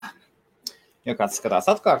Ja kāds skatās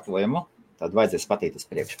atkārtojumu, tad vajadzēs patīt uz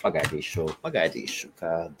priekšu, pagaidīšu,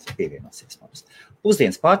 kad pievienosies mums.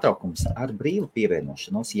 Pusdienas pārtraukums ar brīvu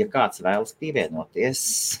pievienošanos, ja kāds vēlas pievienoties.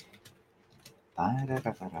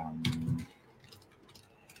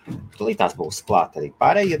 Tūlītās būs klāt arī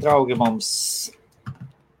pārējie draugi mums.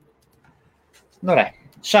 Nu re,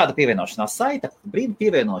 šāda pievienošanās saita, brīva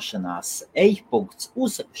pievienošanās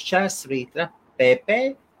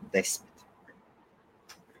ej.uz//pp10.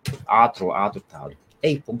 Ātru tādu.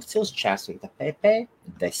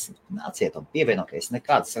 ej.uz/pp10. Nāciet un pievienoties,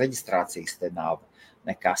 nekādas reģistrācijas te nav,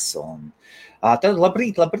 nekas. Un tad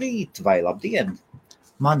labrīt vai labdien.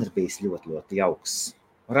 Man ir bijis ļoti, ļoti jauks,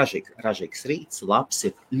 ražīgs rīts, labs,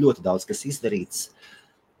 ir ļoti daudz, kas izdarīts.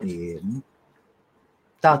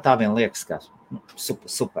 Tā vien liekas, ka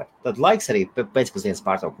super. Tad laiks arī pēcpusdienas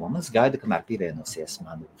pārtraukumam. Es gaidu, kamēr pievienosies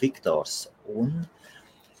man Viktors un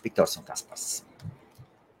Kaspars.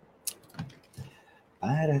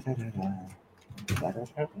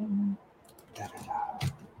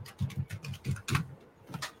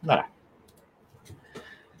 Nā.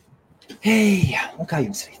 Hei, un kā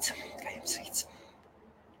jums rīts?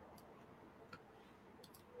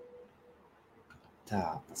 Tā,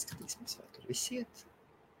 paskatīsimies, vai tur viss iet.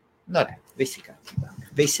 Nā, visi kārtībā.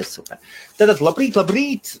 Viss ir super. Tad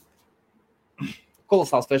labrīt.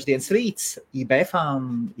 Kolosāls trešdienas rīts. IBF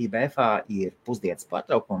ir pusdienas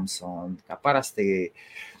pārtraukums, un kā parasti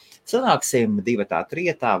sanāksim 2,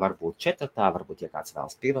 3, varbūt 4, varbūt, ja kāds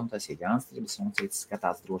vēlas pievienoties, ja Jānis Tribas un cits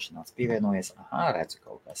skatās droši nāc pievienojies. Redzu,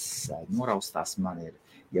 kaut kas noraustās man ir,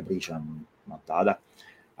 ja brīžam man tāda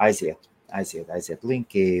aiziet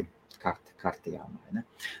linki kartījām. Ne?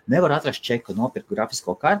 Nevar atrast čeku, nopirku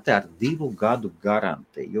grafisko karti ar 2 gadu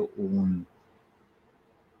garantiju un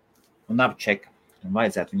nav čeka. Un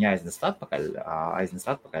vajadzētu viņu aiznest atpakaļ,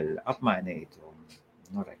 apmainīt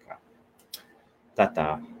un rekā.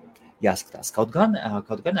 Tā jāskatās. Kaut gan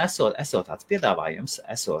esot tāds piedāvājums,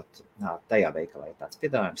 tajā veikalā ir tāds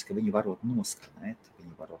piedāvājums, ka viņi varot noskanēt,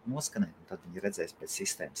 un tad viņi redzēs pēc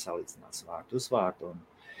sistēmas salīdzinās vārdu uzvārdu, un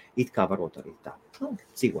it kā varot arī tā. Nu,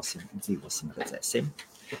 dzīvosim, redzēsim.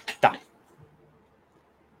 Tā.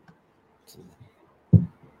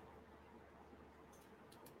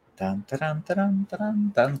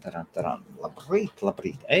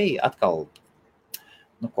 Labrīt. Ej, atkal,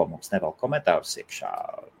 ko mums nevēl komentārus iekšā.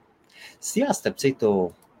 Jā, starp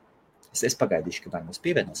citu, es pagaidīšu, kamēr mums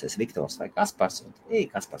pievienosies Viktors vai Kaspars, un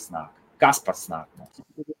Kaspars nāk mums.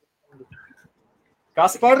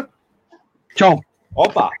 Kaspar? Čau!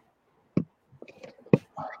 Opā!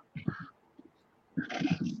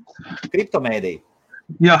 Kriptomēdija.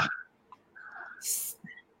 Jā.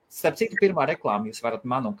 Starp citu, pirmā reklāma, jūs varat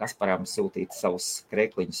man un Kasparam sūtīt savus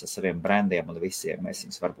krēkliņus ar saviem brandiem un visiem. Mēs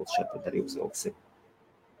jums varbūt šeit arī uzvilksim.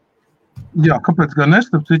 Jā, kāpēc gan es?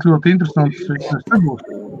 Starp citu, ļoti interesants es nebūs.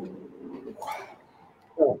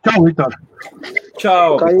 Čau, Viktor.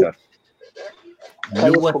 Čau, Viktor.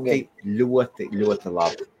 Ļoti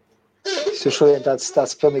labi. Es jau šodien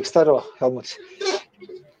tāds pilnīgi staro, Helmuts.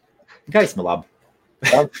 Gaisma labi.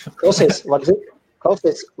 Klausies,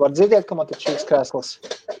 var dzirdēt, ka man taču šīs krēslas?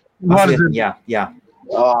 Jā.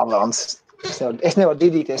 Es nevaru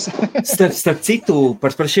didīties. Starp citu,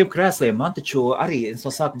 par šiem krēsliem man taču arī no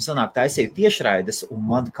sākuma sanāk taisīju tiešraides, un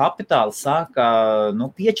man kapitāli sāka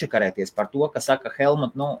piečakarēties par to, ka saka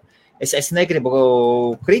Helmut, es negribu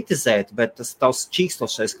kritizēt, bet tas tavs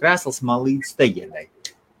čīkstošais krēsls man līdz teģenei.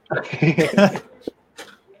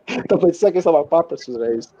 Tāpēc es labāk pārprasu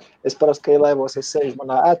uzreiz. Es parasti, ka ielaivos, es sēžu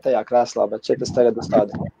manā ētajā krēslā, bet šeit es tagad uz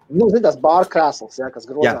tādu, tās bāra krēsls, kas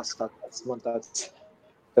grozās, man tāds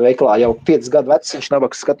veikalā jau 5 gadu vecs, viņš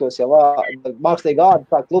nabaks skatos jau mākslīgi ārdu,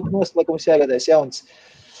 tā klubu noslēgums jāgādājas jauns,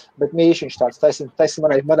 bet mīši viņš tāds taisi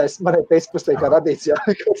manai pēcpusdien kā radīts,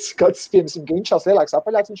 kāds, piemēram, ginčās lielāks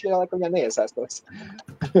apaļāks, viņš viņā neiesēstos.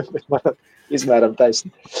 Bet man izmēram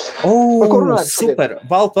taisni. Super!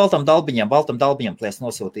 Baltam dalbiņam plies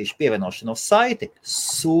nosūtīšu pievienošanos saiti.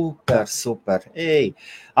 Super! Ej!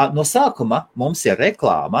 No sākuma mums ir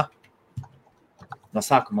reklāma.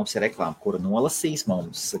 Kura nolasīs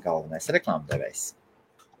mums galvenais reklāmdevējs.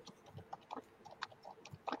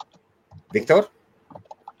 Viktor?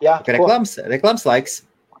 Jā, reklāmas laiks.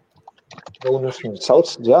 Sauc,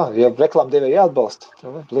 ja reklāmdevēji jāatbalsta,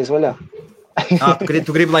 līdz vaļā. Tu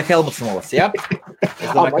gribi, lai Helmuts nolas, jā?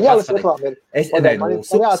 Man jālas reklāma ir.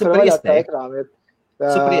 Super iespēja.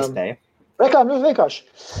 Reklāma ir vienkārši.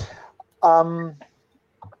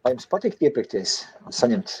 Vai jums patīk iepirkties un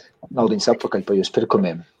saņemt naudiņas atpakaļ par jūsu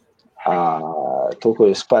pirkumiem? To, ko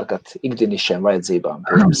jūs pērkat ikdienišķiem vajadzībām,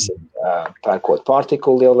 pirms pērkot pārtiku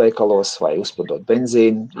lielveikalos vai uzpildot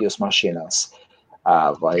benzīnu jūsu mašīnās,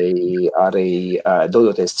 vai arī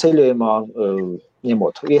dodoties ceļojumā,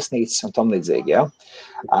 ņemot viesnīcas un tam līdzīgi. Ja?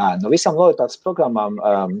 No visām lojalitātes programmām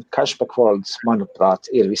Cashback World, manuprāt,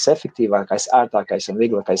 ir visefektīvākais, ērtākais un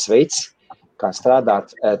vieglākais veids, kā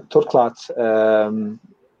strādāt. Turklāt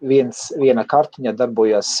viena kartiņa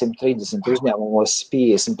darbojas 130 uzņēmumos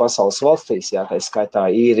 50 pasaules valstīs, jā, tā skaitā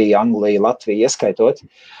Īrija, Anglija, Latvija ieskaitot.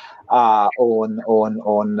 Un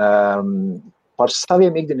par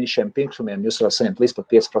saviem ikdienišiem pirkumiem jūs varat saņemt līdz pat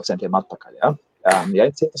 5% atpakaļ. Ja? Ja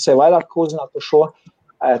interesē vairāk uzzināt par šo,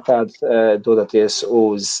 tad dodaties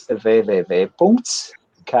uz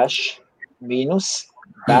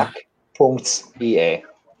www.cash-back.ie.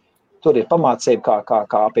 Tur ir pamācība,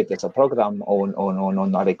 kā apieties ar programmu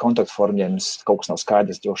un arī kontaktformu, ja jums kaut kas nav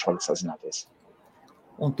skaidrs, droši varat sazināties.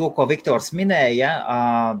 Un to, ko Viktors minēja,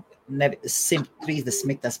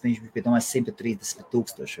 130, tas viņš bija domājis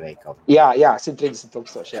 130,000 veikalu. Jā,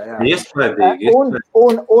 130,000, jā. Iespējīgi.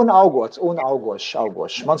 Un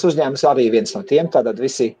augošs. Mans uzņēmums arī viens no tiem, tātad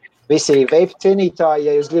visi vape cienītāji,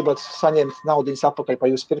 ja jūs gribat saņemt naudiņas atpakaļ par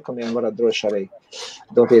jūsu pirkumiem, varat droši arī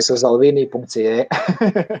doties uz alvini.ie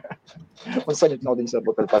un saņemt naudiņas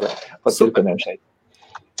atpakaļ par pirkumiem šeit.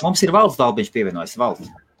 Mums ir Valds Dalbiņš pievienojas. Valds.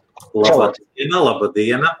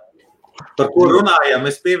 Labadiena. Par ko runājām,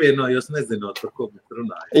 es pievienojos, nezinot, par ko mēs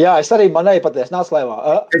runājām. Jā, es arī manēju paties, nāc laivā.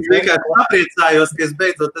 Es vienkārši sapriecājos, ka es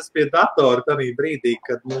beidzot esmu pie datora tādā brīdī,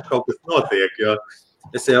 kad kaut kas notiek, jo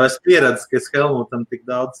es jau esmu pieredzis, ka es Helmutam tik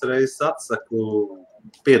daudz reizes atsaku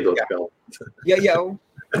piedot kaut. Jā.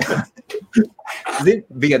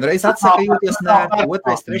 Vienreiz atsaka jūties nē,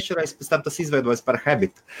 otrais, trešreiz, pēc tam tas izveidojas par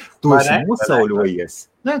habitu. Tu esi nosauļojies.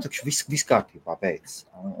 Nē, taču viss kārtībā beidz.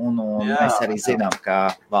 Un mēs arī zinām,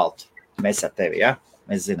 kā Valdu. Mēs ar tevi, ja?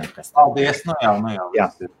 Mēs zinām, kas tā. Paldies, nu jau. Jā.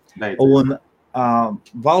 Un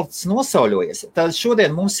Valds nosauļojies. Tad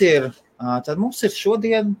šodien mums ir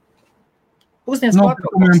šodien pusdienas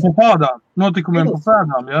pārtraukums. Notikumiem pa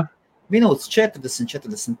pēdām, ja? Minūtes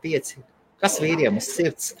 40-45. Kas vīriem uz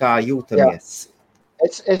sirds, kā jūtamies?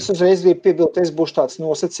 Es uzreiz gribu piebilst, es būšu tāds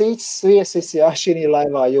nosacīts viesis, jā, šī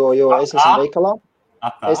laivā, jo es esmu veikalā.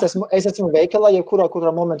 Es esmu veikalā, ja kurā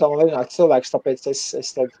momentā man vienāk cilvēks, tāpēc es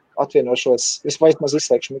tad atvienošos, vismaz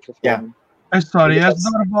izslēgšu mikrofonu. Jā. Es arī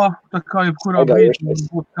esmu darbā, tā kā jebkurā brīdī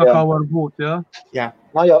būtu tā kā var būt, jā. Jā.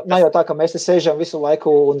 Nav jau tā, ka mēs te sēžam visu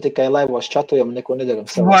laiku un tikai laivos čatujam un neko nedaram.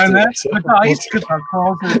 Vai ne? Bet tā izskatās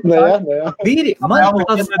klausīt. Jā. Vīri, man ir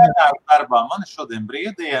šodien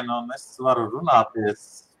brīvdiena un es varu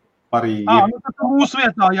runāties par tad mūsu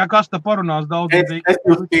vietā, ja kas te parunās daudz. Es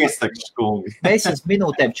jūs piesakšu, kungi. Mēs uz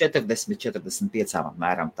minūtēm 40-45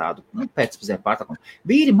 apmēram tādu pēcpusdienu pārtraukumu.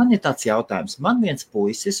 Vīri, man ir tāds jautājums. Man viens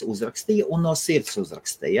puisis uzrakstīja un no sirds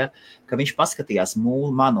uzrakstīja, ka viņš paskatījās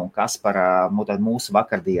manu un Kaspara mūsu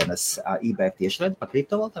vakardienas IBF tiešraidi par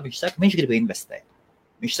kriptovalūtām. Viņš saka, viņš grib investēt.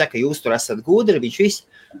 Viņš saka, jūs tur esat gudri, viņš viss.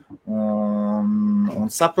 Un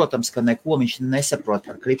saprotams, ka neko viņš nesaprot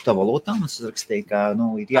par kriptovalūtām. Es uzrakstīju, ka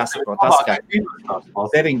ir jāsaprot tas, ka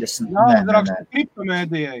 90... Jāuzraksta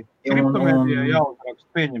kriptomēdijai. Kriptomēdijai jāuzraksta,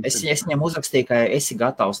 pieņemsim. Es viņam uzrakstīju, ka esi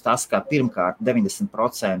gatavs tas, ka pirmkārt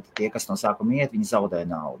 90% tie, kas no sākuma iet, viņi zaudē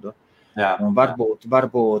naudu. Jā. Un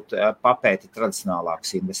varbūt papēti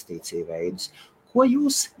tradicionālākus investīciju veidus. Ko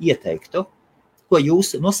jūs ieteiktu? Ko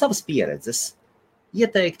jūs no savas pieredzes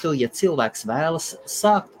ieteiktu, ja cilvēks vēlas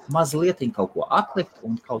sākt mazliet kaut ko atlikt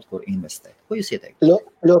un kaut kur investēt? Ko jūs ieteiktu?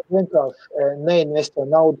 Ļoti vienkārši neinvestē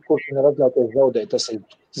naudu, kur tu nevar atļauties zaudēt. Tas ir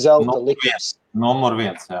zelta likums. Numur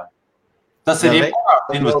 1, jā. Tas ir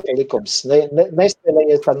zelta likums.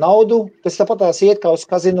 Nespēlējies par naudu, tas tāpatās iet kā uz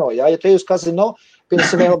kazino. Jā? Ja tu uz kazino,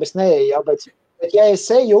 pirms vēl bez neeja, jā, bet ja es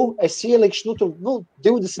eju, es ielikšu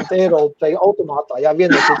 20 eiro tajā automātā, jā,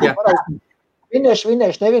 vienreiz paraugu. Vinieši,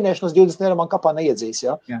 nevinieši, uz 20 eiro man kapā neiedzīs,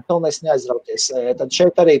 ja? Galvenais neaizrauties. Tad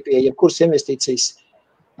šeit arī pie jebkuras investīcijas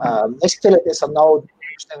neskatieties ar naudu,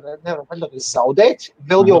 jūs nevaram paļauties zaudēt,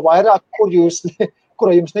 vēl jau vairāk,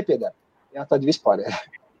 kura jums nepiedara. Ja? Tad vispār,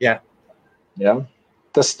 jā. Ja?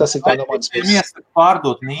 Tas ir tā no manas puses. Iesaka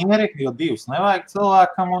pārdot nieri, jo divus nevajag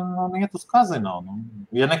cilvēkam un iet uz kazino.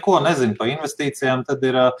 Ja neko nezinu par investīcijām, tad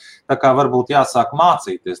ir tā kā varbūt jāsāk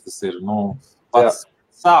mācīties. Tas ir, pats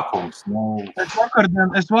sākums.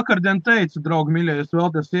 Es vakardien teicu, draugi mīļie, jūs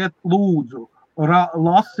vēlaties iet, lūdzu,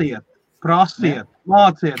 lasiet prasiet,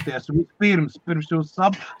 mācieties pirms jūs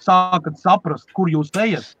sākat saprast, kur jūs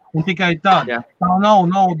ejat. Un tikai tad, tā nav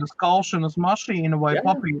naudas kalšanas mašīna vai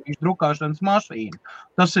papīrīšu drukāšanas mašīna.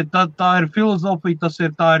 Tā ir filozofija,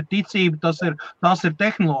 tā ir ticība, tās ir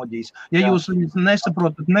tehnoloģijas. Ja jūs viņus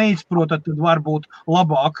nesaprotat, neizprotat, tad varbūt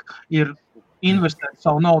labāk ir investēt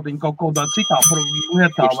savu naudiņu kaut kādā citā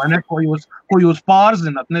lietā, vai ne, ko jūs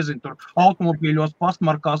pārzināt, nezinu, tur automobīļos,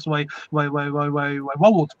 pastmarkās vai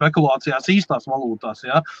valūtas spekulācijās, īstās valūtās,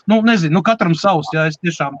 jā. Nezinu, katram savs, jā, es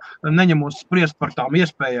tiešām neņemos spriest par tām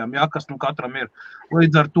iespējām, jā, kas katram ir.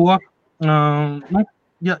 Līdz ar to,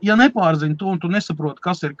 ja nepārzini to un tu nesaproti,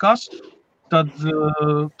 kas ir kas, tad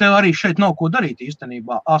tev arī šeit nav ko darīt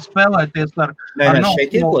īstenībā. Spēlēties ar naudu.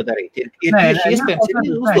 Šeit ir ko darīt. Ir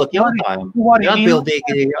iespējams uzdot jautājumu. Ir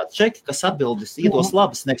atbildīgi čeki, kas atbildes iedos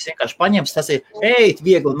labas, nevis vienkārši paņems, tas ir,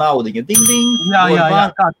 viegla naudiņa, ding, ding.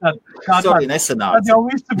 Jā, kā sorry, nesanāca. Tad jau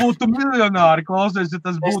visi būtu miljonāri, klausies, ja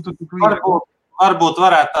tas būtu tik viegli. Varbūt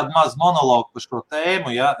varētu tādu mazu monologu par šo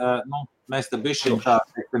tēmu, ja, mēs te bišķiņ tā,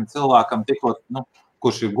 cilvēkam tikko,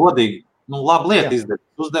 kurš ir godīgi, labi lieta izdarīt,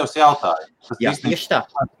 uzdevs jautājumu. Jā, tieši tā.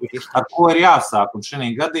 Ar ko ir jāsāk? Un šī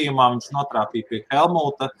gadījumā viņš notrāpīja pie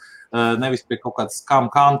Helmuta, nevis pie kaut kādas skam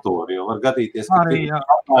kantori, jo var gadīties, ka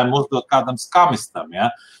jautājumu uzdot kādam skamistam, ja?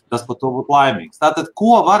 Tas par to būtu laimīgs. Tātad,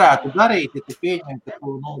 ko varētu darīt, ja tu pieņem, ka tu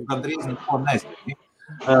gandrīz neko nezini?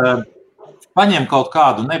 Paņem kaut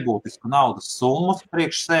kādu nebūtisku naudas summu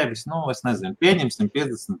priekš sevis, es nezinu, pieņemsim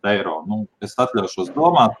 50 €. Es atļaušos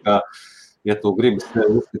domāt, ka ja tu gribi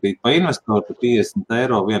sevi uzskatīt par investoru, tad 50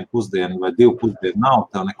 € vienu pusdienu vai 2 pusdienu naudu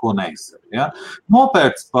tev neko neizsaka. Ja?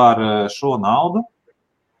 Nopērc par šo naudu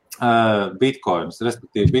bitcoinus,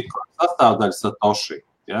 respektīvi bitcoin sastāvdaļu Satoshi.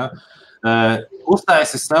 Ja?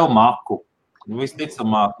 Uztaisi sev maku.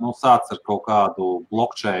 Visticamāk, sāc ar kaut kādu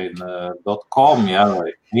blockchain.com, ja,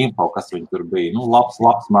 vai info, kas viņi tur bija. Labs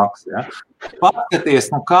maks, ja.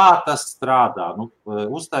 Paskaties, kā tas strādā.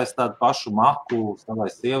 Uztais tādu pašu maku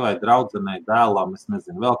savai sievai, draudzenei, dēlam, es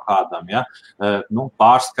nezinu, vēl kādam, ja.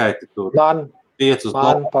 Pārskaiti tur. Man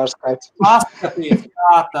pārskaits. Paskaties,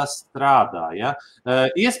 kā tas strādā. Ja?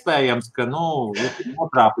 Iespējams, ka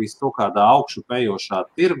notrāpīs kaut kādā augšupejošā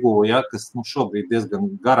tirgu, ja, kas šobrīd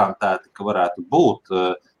diezgan garantēti, ka varētu būt.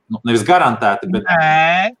 Nevis garantēti, bet...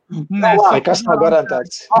 Kas nav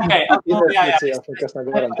garantēts? Kas nav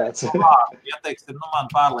garantēts? Ja teiksim, man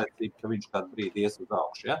pārliecība, ka viņš kādu brīdi ies uz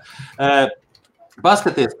augšu. Ja?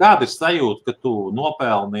 Paskaties, kāda ir sajūta, ka tu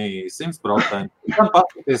nopelnīji 100%.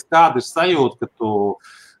 Paskaties, kāda ir sajūta, ka tu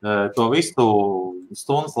to visu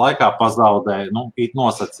stundas laikā pazaudēji, it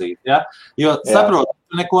nosacīt. Ja? Jo, saprot,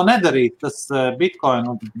 tu neko nedarīt, tas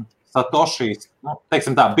bitcoin un satoshīs,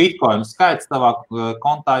 teiksim tā, bitcoinu skaits tavā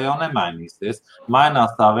kontā jau nemainīsies.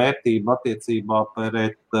 Mainās tā vērtība attiecībā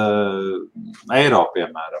pret eiro,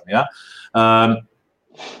 piemēram. Ja?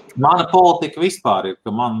 Mana politika vispār ir,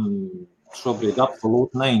 ka man šobrīd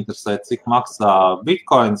absolūti neinteresē, cik maksā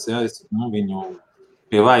bitcoins, ja es viņu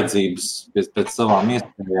pie vajadzības pēc savām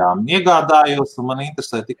iespējām iegādājos, un man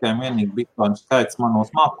interesē tikai vienīgi bitcoinu skaits manos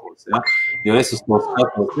makos, ja? Jo es uz to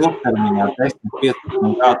skatos ilgtermiņā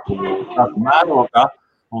 10-15 gadu mērogā,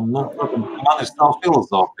 un, protams, man ir sava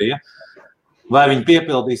filozofija. Vai viņi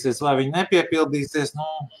piepildīsies, vai viņi nepiepildīsies,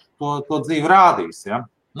 to dzīve rādīs, ja?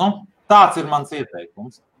 Tāds ir mans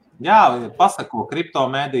ieteikums. Jā, pasako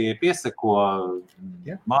kriptomēdijai, piesako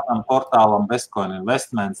manam portālam Bestcoin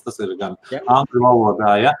Investments, tas ir gan angļu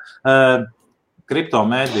valodā, ja.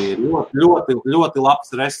 Kriptomēdija ir ļoti, ļoti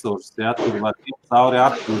labs resurs, ja, tur var tikt cauri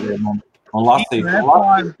arhīviem un lasīt.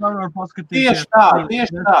 Tieši tā,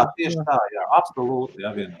 jā, absolūti, jā,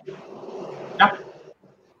 vienīgi. Jā.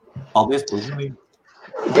 Paldies, par uzmanību.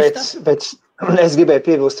 Bet es gribēju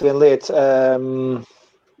piebilst vienu lietu.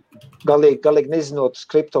 Galīgi nezinot uz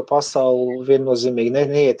kripto pasauli, viennozīmīgi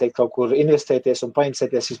neieteikt kaut kur investēties un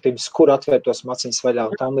painteresēties vispirms, kur atvērtos maciņas vaļā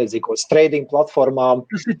un tam līdzīgos trading platformām.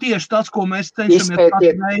 Tas ir tieši tas, ko mēs cenšamies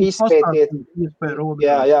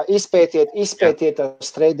izpētiet tās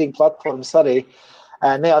trading platformas arī.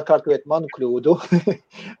 Neatkārtojiet manu kļūdu.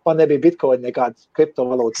 Man nebija bitcoin nekāda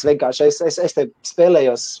kriptovalūtas. Vienkārši es te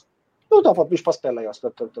spēlējos, tāpat viņš paspēlējos,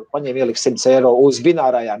 tur paņēma ielikt 100 € uz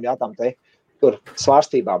binārajām, jā, tam te. Tur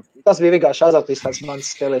svārstībām. Tas bija vienkārši azartis tāds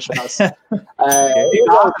mans spēlēšanās.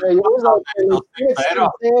 Spēlējos.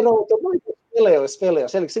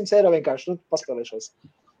 Ieliku 100 € vienkārši, paspēlēšos.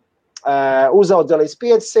 Uzaudzē līdz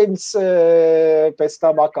 500, pēc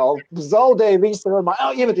tam atkal zaudēju viņas,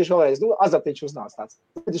 iemetīšu vēlreiz, azartiņš uznāca tāds.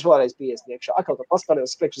 Iemetīšu vēlreiz 50 iekšā, atkal tā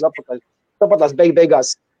paspēlējos priekš uz apakaļ. Tāpat tās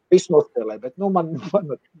beigās visu nospēlēju, bet man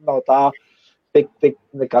nav tā. tik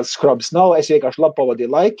nekāds skrobs nav, es vienkārši labi pavadīju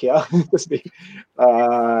laiku, jā, tas bija,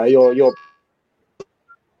 jo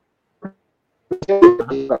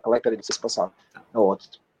laikarības pasāku.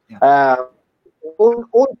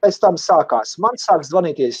 Un pēc tam sākās. Man sāk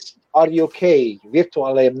zvanīties ar UK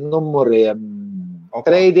virtuālajiem numuriem.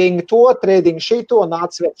 Trading to, trading šito,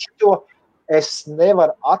 nāc vēl šito. Es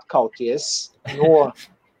nevaru atkauties no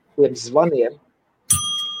tiem zvaniem.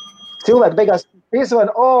 Cilvēki beigās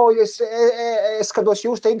piezvana, es skatos,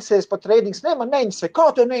 jūs te interesēs par tradings. Ne, man neinteresē. Kā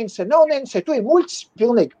tev neinteresē? Nav neinteresē. Tu ir muļķis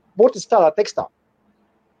pilnīgi, burtiski tādā tekstā.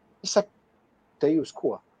 Es saku, te jūs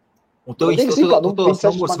ko? Un tos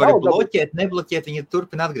numurs var bloķēt, nebloķēt, viņi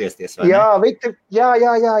turpina atgriezties, vai ne? Jā,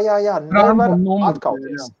 nevar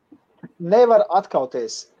atkauties. Nevar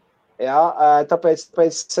atkauties. Jā, tāpēc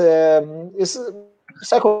es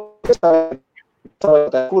saku,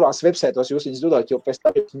 kurās websētos jūs viņus dodāt, jo pēc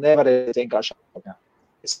tam jūs nevarēt vienkārši.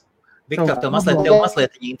 Viktor, tev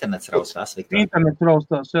mazliet internets raustās, Viktor. Internets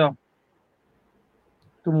raustās, jā.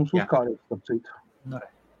 Tu mums uzkārīts, par citu.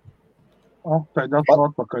 Tā ir datu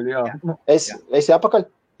atpakaļ, jā. Es jāpakaļ?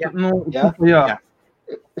 Jā.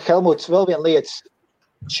 Helmuts, vēl viena lieta.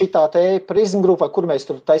 Šitā te Prism grupā, kur mēs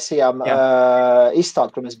tur taisījām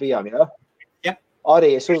izstādi, kur mēs bijām, jā? Jā. Arī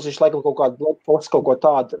es uzlašu laikam kaut kādu blogposts, kaut ko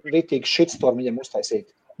tādu ritīgi shitstorm viņam uztaisīt.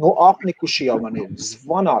 Apnikuši jau man ir,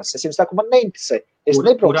 zvanās. Es jums saku, man neinteresē. Es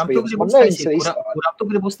nebraukšu pie jums, man neinteresē izstādi. Kurām tu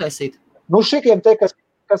gribi uztaisīt? Šitiem te,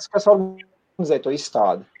 kas organizē to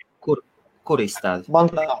izstādi. Kur izstādi? Man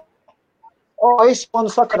nav. Es manu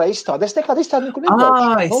sakarā izstādi. Es nekādu izstādi nekur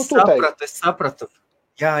nebraukšu. Es sapratu.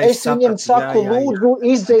 Es viņiem saku, lūdzu,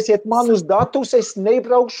 izdzēsiet manus datus, es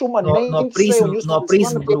nebraukšu, man neinteresē. No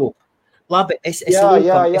Prism grupu. Labi, es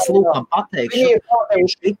lūkam pateikšu.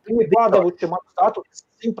 Viņi pārdevuši manus datus,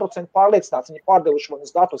 100% pārliecināts, viņi pārdevuši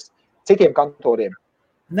manus datus citiem kantoriem.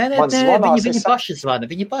 Nē, viņi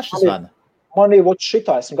paši zvana. Man ir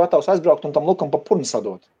šitā, esmu gatavs aizbraukt un tam lūkam pa purni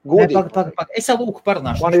sadot. Godīgi. Pag. Es jau lūku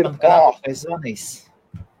parunāšu, man kādreiz zvanīs.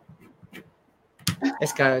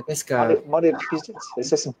 Man ir pizdies.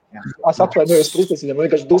 Es atvainojos prizdies, viņam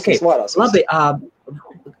vienkārši dusmas vārās. Labi,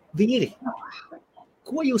 vīri,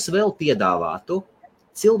 ko jūs vēl piedāvātu?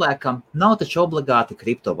 Cilvēkam nav taču obligāti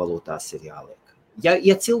kriptovalūtās ir jāliek.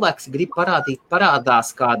 Ja cilvēks grib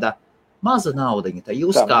parādās kāda maza naudiņa, tad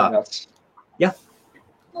jūs kā... Ja?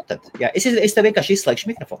 Tad, jā, es tev vienkārši izslēgšu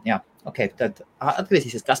mikrofonu. Jā, tad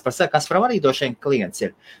atgriezīsies Kasparam arī došiem klients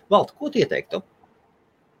ir. Valt, ko tu ieteiktu?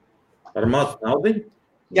 Ar mazu naudiņu?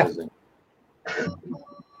 Jā.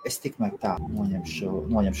 Es tikmēr tā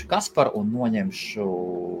noņemšu Kasparu un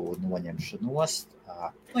noņemšu nost.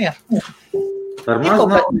 Jā. Ar mazu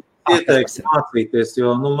naudiņu ieteiktu mācīties, jo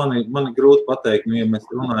man ir grūti pateikt, ja mēs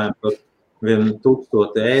runājam par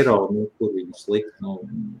 1000 eiro, kur viņus likt,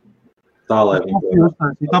 tā, lai viņi...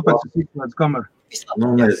 Tāpēc es izslēdzu kameru.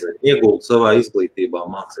 Nezinu, iegūt savā izglītībā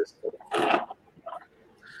mācies.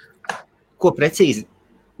 Ko precīzi?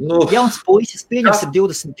 Jauns puisis pieņemsim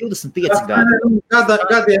 20-25 gadi.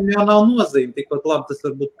 Gadiem jau nav nozīme, tikpat labi tas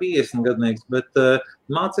var būt 50 gadnieks, bet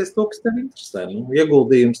mācies to, kas tev interesē.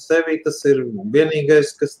 Ieguldījums sevi, tas ir vienīgais,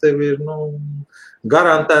 kas tev ir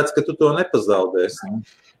garantēts, ka tu to nepazaudēsi.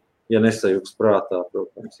 Ja nesajūgs prātā,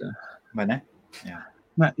 protams. Jā. Vai ne? Jā.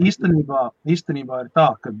 Nē, īstenībā ir tā,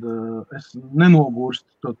 ka es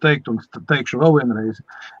nenogurstu to teikt un teikšu vēl vienreiz,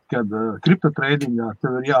 kad kriptotreidingā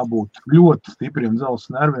tev ir jābūt ļoti stipriem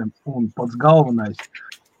dzelzs nerviem un pats galvenais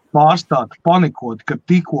pārstāt panikot, ka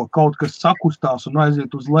tikko kaut kas sakustās un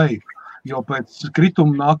aiziet uz leju, jo pēc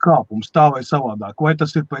krituma nāk kāpums tā vai savādāk. Vai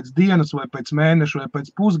tas ir pēc dienas, vai pēc mēneša, vai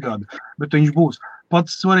pēc pusgada, bet viņš būs.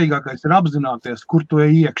 Pats svarīgākais ir apzināties, kur tu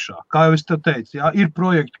ej iekšā. Kā jau es te teicu, jā, ir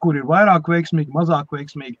projekti, kur ir vairāk veiksmīgi, mazāk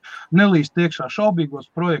veiksmīgi, nelīst iekšā šaubīgos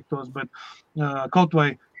projektos, bet kaut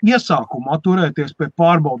vai iesākumā turēties pie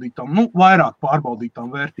pārbaudītām, vairāk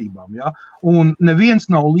pārbaudītām vērtībām, jā. Un neviens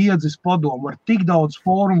nav liedzis padomu, var tik daudz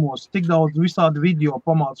fórumos, tik daudz visādi video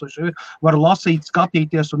pamācoši, var lasīt,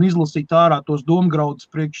 skatīties un izlasīt ārā tos domgraudus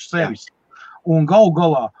priekš sevis. Un galu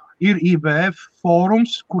galā ir IBF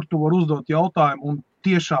fórums, kur tu var uzdot jautājumu un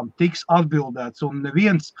tiešām tiks atbildēts. Un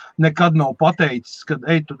neviens nekad nav pateicis, kad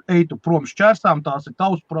ej tu prom šķērsām, tās ir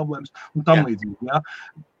tavas problēmas un tam līdzīgi. Ja?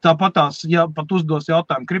 Tāpat ja pat uzdos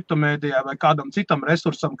jautājumu kriptomēdijā vai kādam citam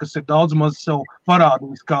resursam, kas ir daudz maz sev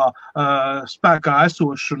parādījis kā spēkā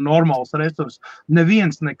esošu normāls resurs,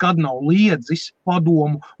 neviens nekad nav liedzis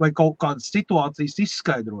padomu vai kaut kādas situācijas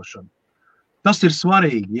izskaidrošanu. Tas ir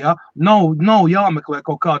svarīgi, ja? Nav jāmeklē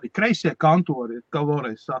kaut kādi kreisie kantori, kā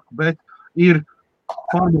vēlreiz saku, bet ir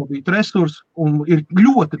pārbaudīt resursus, un ir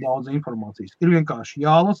ļoti daudz informācijas. Ir vienkārši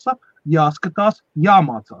jālasa, jāskatās,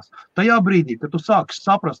 jāmācās. Tajā brīdī, kad tu sāksi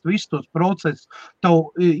saprast visus tos procesus, tev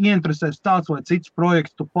ieinteresēs tāds vai cits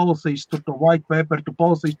projekts, tu palasīsi tur to white paper, tu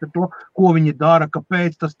palasīsi tur to, ko viņi dara,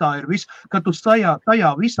 kāpēc tas tā ir viss. Kad tu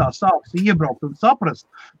tajā visā sāksi iebraukt un saprast,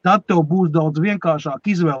 tad tev būs daudz vienkāršāk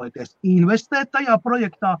izvēlēties investēt tajā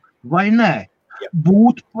projektā vai nē.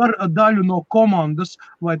 Būt par daļu no komandas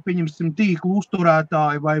vai, pieņemsim, tīklu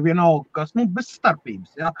uzturētāji vai vienalga, kas, bez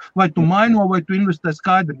starpības, ja? Vai tu maino, vai tu investē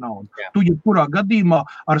skaidru naudu. Tu, jebkurā gadījumā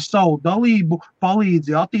ar savu dalību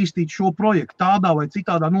palīdzi attīstīt šo projektu tādā vai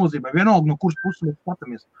citādā nozīmē. Vienalga, no kuras puses mēs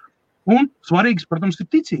skatāmies. Un svarīgs, protams, ir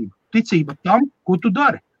ticība. Ticība tam, ko tu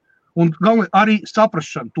dari. Un galvenais arī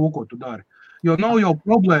saprašana to, ko tu dari. Jo nav jau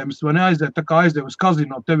problēmas, vai neaiziet, tā kā aizdev uz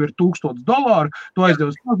kazino, tev ir $1000, tu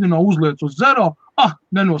aizdev uz kazino, uzliec uz zero,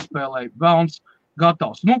 nenospēlēji, velns,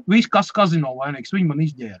 gatavs. Viss, kas kazino vainīgs, viņi man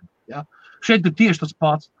izģēra. Ja? Šeit ir tieši tas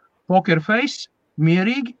pats. Poker face,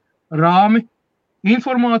 mierīgi, rāmi,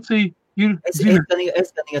 informācija ir... Es gan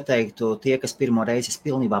ieteiktu tie, kas pirmo reizi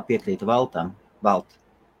pilnībā piekrītu Valtam.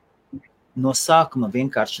 No sākuma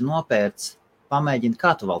vienkārši nopērc, pamēģini,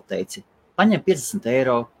 kā tu vēl teici. Paņem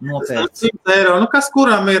 €50, nopērc. €100, kas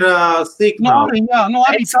kuram ir signāli?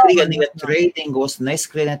 Neskrieniet tradingos,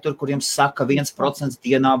 neskrieniet tur, kur jums saka 1%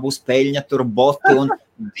 dienā būs peļņa, tur boti un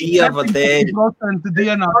dieva dēļ. 7%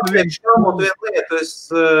 dienā.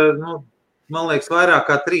 Man liekas, vairāk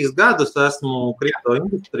kā 3 gadus esmu kripto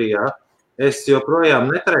industrijā. Es joprojām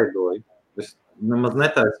netreidoju. Es nemaz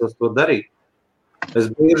netaisos to darīt. Es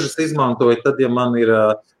biržas izmantoju tad, ja man ir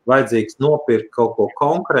vajadzīgs nopirkt kaut ko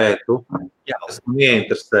konkrētu, esmu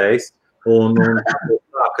ieinteresējis. Un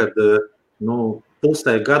tā, kad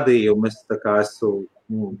pusē gadījumu es tā kā esmu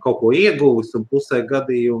kaut ko ieguvis, un pusē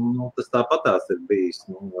gadījumu tas tāpatās ir bijis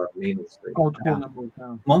ar mīnus.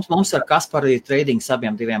 Mums ar Kasparu ir trading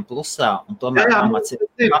abiem diviem plusā, un tomēr pamats ir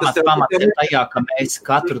tajā, ka mēs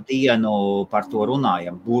katru dienu par to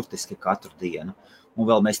runājam, burtiski katru dienu. Un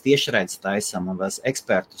vēl mēs tieši taisam, un vēl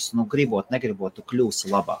ekspertus, gribot, negribot, tu kļūsi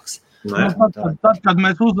labāks. Tad, kad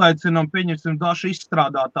mēs uzaicinām, pieņemsim, dažu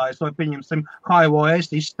izstrādātājus, vai pieņemsim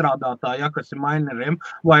HOS izstrādātāju, kas ir mineriem,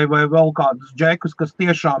 vai vēl kādus džekus, kas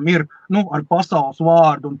tiešām ir ar pasaules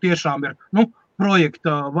vārdu un tiešām ir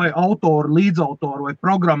projekta vai autoru, līdzautoru vai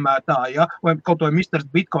programmētāji, vai kaut vai Mr.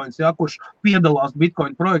 Bitcoins, kurš piedalās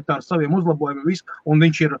Bitcoin projektā ar saviem uzlabojumiem, un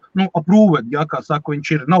viņš ir approved, kā saka,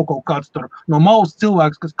 viņš ir nav kaut kāds tur no malas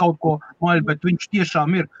cilvēks, kas kaut ko maļ, bet viņš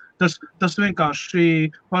tiešām ir. Tas vienkārši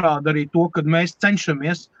parāda arī to, ka mēs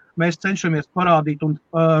cenšamies parādīt un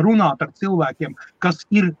runāt ar cilvēkiem, kas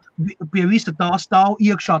ir pie visa tā stāv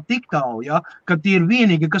iekšā tik tālu, ka tie ir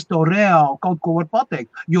vienīgi, kas tev reāli kaut ko var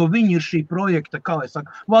pateikt, jo viņi ir šī projekta, kā es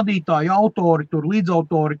saku, vadītāji, autori, tur,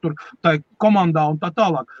 līdzautori, tur, tā komandā un tā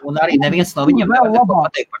tālāk. Un arī neviens no viņiem nevar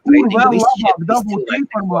pateikt par tradingu.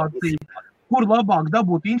 Kur labāk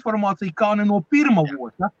dabūt informāciju, kā ne no pirmā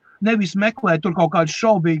vota, nevis meklēt tur kaut kādas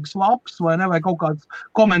šaubīgas lapas vai kaut kāds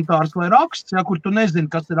komentārs vai raksts, kur tu nezini,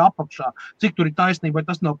 kas ir apakšā, cik tur ir taisnība, vai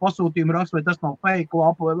tas nav pasūtījuma raksts, vai tas nav fake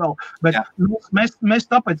lapa vai vēl. Bet mēs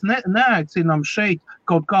tāpēc neaicinām šeit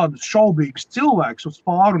kaut kādus šaubīgus cilvēkus uz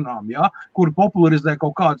pārunām, kuri popularizē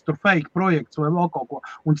kaut kādus tur fake projekts vai vēl kaut ko.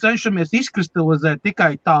 Un cenšamies izkristalizēt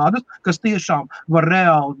tikai tādus, kas tiešām var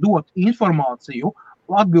reāli dot informāciju,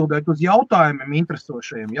 atbildēt uz jautājumiem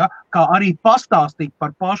interesošajiem, kā arī pastāstīt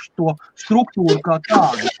par pašu to struktūru kā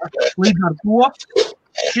tādu. Līdz ar to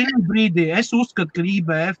šī brīdī es uzskatu, ka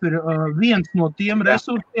IBF ir viens no tiem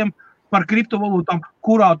resursiem par kriptovalūtām,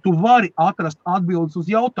 kurā tu vari atrast atbildes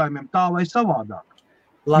uz jautājumiem tā vai savādāk.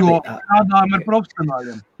 Jo strādājam ar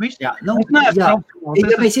profesionāļiem. Ja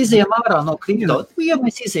mēs izejam ārā no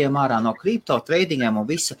kripto tradingiem un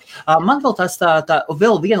visu. Man vēl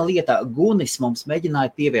vēl viena lieta, Gunis mums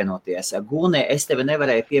mēģināja pievienoties. Guni, es tevi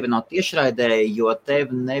nevarēju pievienot tiešraidē, jo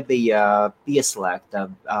tev nebija pieslēgta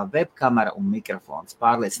webkamera un mikrofons.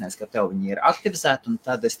 Pārliecinies, ka tev viņi ir aktivizēti, un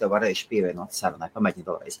tad es tev varēšu pievienot sarunai. Pamēģini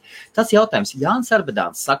vēlreiz. Tas jautājums, Jānis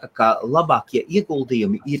Arbedāns saka, ka labākie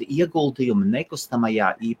ieguldījumi ir ieguldījumi nekustamajā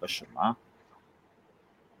īpašumā.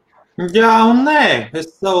 Jā un nē. Es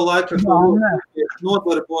savu laiku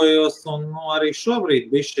nodarbojos un arī šobrīd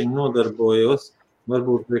bišķiņ nodarbojos.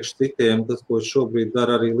 Varbūt priekš citiem tas, ko šobrīd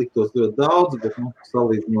dara, arī liktos ļoti daudz, bet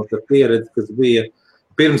salīdzinot ar pieredzi, kas bija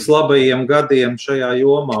pirms labajiem gadiem šajā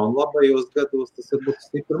jomā, un labajos gados tas ir būt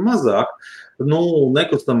stipri mazāk.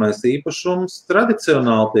 Nekustamais īpašums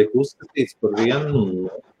tradicionāli tiek uzskatīts par vienu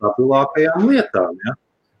no stabilākajām lietām,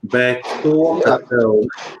 Bet to, ka tev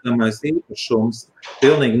nekustamais īpašums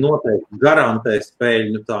pilnīgi noteikti garantē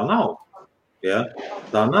peļņu, tā nav. Ja?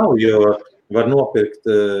 Tā nav, jo var nopirkt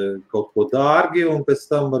kaut ko dārgi un pēc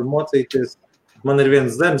tam var mocīties. Man ir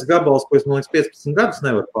viens zemes gabals, ko es, man liekas, 15 gadus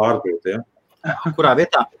nevaru pārdot. Ja? Kurā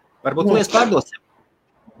vietā? Varbūt liekas pārdosim.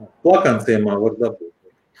 Plakanciemā var dabūt.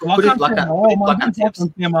 Kur ir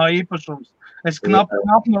plakanciemā īpašums? Es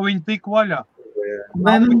knapi no viņa tiku vaļā.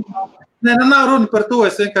 Nē, nav runa par to.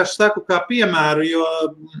 Es vienkārši saku kā piemēru, jo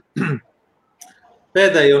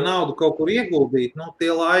pēdējo naudu kaut kur ieguldīt, tie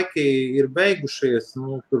laiki ir beigušies.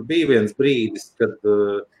 Tur bija viens brīdis, kad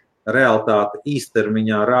realitāte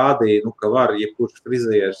īstermiņā rādīja, ka var jebkurš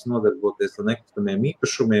frizieris nodarboties ar nekustamiem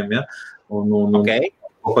īpašumiem, ja? Un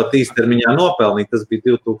pat īstermiņā nopelnīt. Tas bija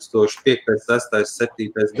 2005, 2006,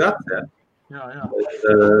 2007 gads. Ja? Jā.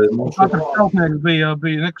 Katrs celtnieks bija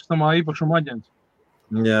nekustamā īpašuma aģents.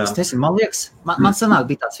 Jā. Es teicu, man liekas, man sanāk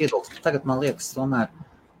bija tāds viedoklis, ka tagad man liekas, tomēr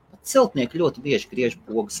celtnieki ļoti bieži griež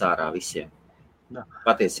pogas ārā visiem. Jā.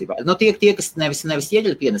 Patiesībā. Tie, kas nevis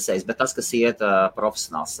ieģeļu pienesējs, bet tas, kas iet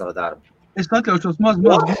profesionāls savu darbu. Es atļaušos maz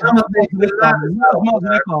reklāmu.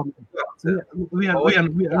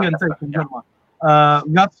 Vienu teikumu garumā.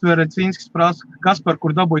 Gads Verecinskis prasa, kas par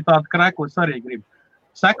kur dabūja tādu krekli, es arī gribu.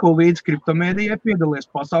 Seko līdz kriptomēdijai, piedalies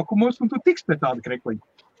pasākumos, un tu tiks pie tāda krekliņa.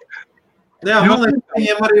 Jā, man liekas,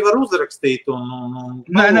 viņiem arī var uzrakstīt.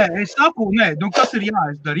 Nē, es saku, kas ir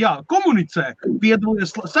jāizdara? Jā, komunicē, piedalies,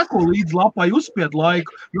 seko līdz lapai, uzspied laiku,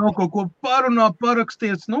 vēl kaut ko parunā,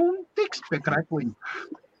 paraksties, tiks pie krekliņa.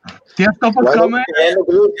 Tieši tāpat kā mēs.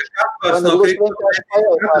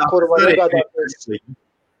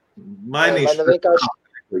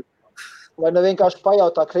 Vai vienkārši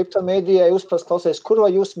pajautā kriptomēdijai, uzprast klausies, kur vai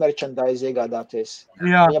jūs merchandise iegādāties?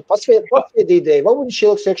 Jā. Viņam pasvied ideja, vai viņš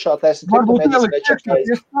ieliks iekšā taisa kriptomēdijas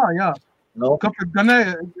merchandise? Jā. Kāpēc, ka ne,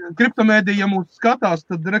 kriptomēdija, ja mūs skatās,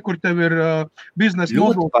 tad kur tev ir biznesa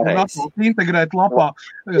moduls, integrēt lapā.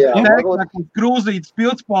 Krūzīts,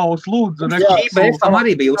 pildspāvus, lūdzu. IBF-am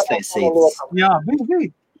arī bija uztaisīts. Jā, bija.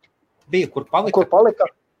 Bija, kur palika?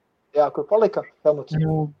 Jā, kur palika?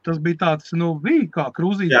 Tas bija tāds, bija kā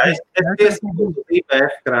krūzīts. Jā, es būtu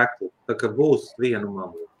IBF krekli, tā kā būs vienu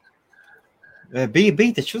mamu.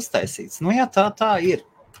 Bija taču uztaisīts. Jā, tā ir.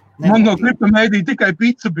 Man no kriptomēdija tikai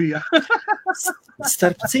pizza bija.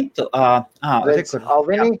 Starp citu,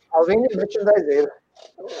 Alvini merchandise ir.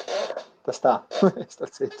 Tas tā,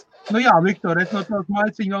 starp citu. Jā, Viktor, es no tavas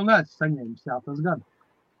maiciņu vēl neesmu saņēmis, jā, tas gan.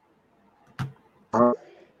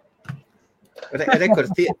 Rekord,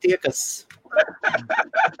 tie, kas...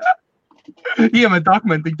 Iemet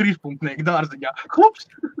akmentiņu 3-punktnieku dārziņā. Klups!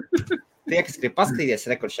 Tie, kas grib paskatīties,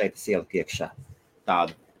 rekord šeit es ieliku iekšā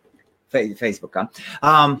tādu Facebookā.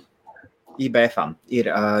 IBF-am ir,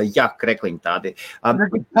 krekliņi tādi.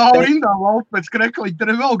 Rindā valp pēc krekliņa, te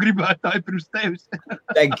vēl gribētāji pirms tevis.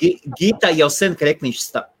 Gita jau sen krekliņš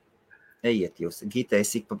Ejiet jūs, Gita,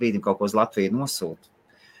 es ik pa brīdim kaut ko uz Latviju nosūtu.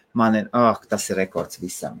 Man ir, tas ir rekords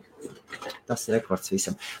visam.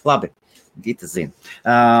 Labi, Gita zina.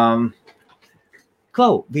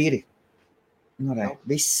 Klau, vīri.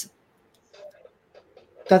 Viss.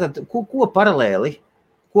 Tātad, ko paralēli,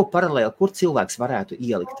 kur cilvēks varētu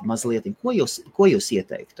ielikt mazliet? Ko jūs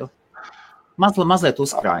ieteiktu? Mazliet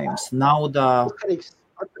uzkrājums, naudā.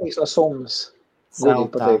 Atkarīgs no summas.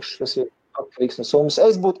 Tas ir atkarīgs no summas.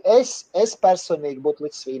 Es personīgi būtu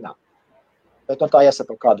līdz svīnām. Bet tā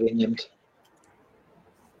jāsaprot, kādu viņi ņemt.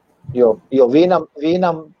 Jo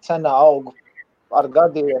vīnam cenā aug ar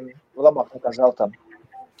gadiem labāk nekā zeltam.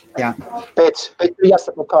 Jā. Pēc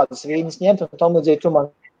jāsaprot, kādas vīnas ņemt, un tam līdzīgi tu man...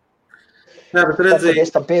 Jā, bet redzēji...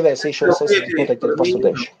 Es tam pievērsīšos, es noteikti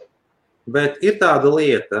pastudēšu. Bet ir tāda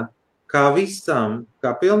lieta, kā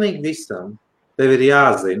pilnīgi visam, tev ir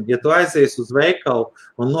jāzina. Ja tu aizies uz veikalu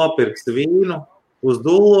un nopirksi vīnu uz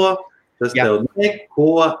dullo, tas tev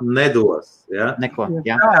neko nedos. Ja? Neko,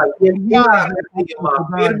 jā.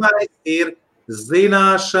 Pirmais ir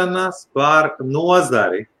zināšanas par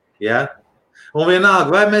nozari. Ja? Un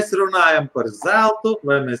vienalga, vai mēs runājam par zeltu,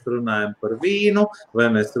 vai mēs runājam par vīnu, vai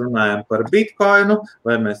mēs runājam par bitkoinu,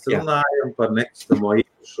 vai mēs runājam par nekustamo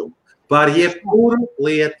īpašumu. Par jebkuru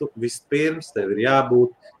lietu vispirms tev ir jābūt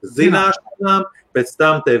zināšanām, pēc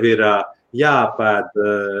tam tev ir jāpēd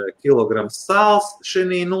kilograms sāls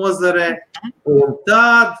šī nozarē, un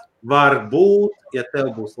tad var būt, ja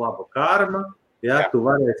tev būs laba karma, tu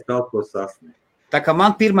varēsi kaut ko sasniegt. Tā kā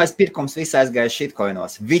man pirmais pirkums viss aizgāja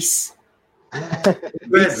shitcoinos. Viss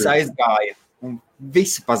aizgāja un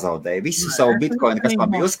visu pazaudēja. Visu savu bitcoinu, kas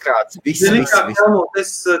man bija uzkrāts. Visu.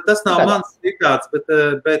 Tas nav mans citāts, bet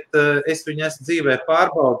es viņu esmu dzīvē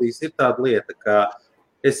pārbaudījis. Ir tāda lieta, ka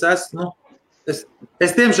es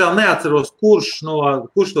diemžēl neatceros, kurš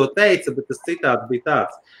to teica, bet tas citāts bija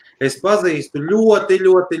tāds. Es pazīstu ļoti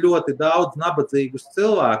daudz nabadzīgus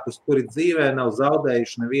cilvēkus, kuri dzīvē nav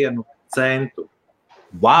zaudējuši nevienu centu.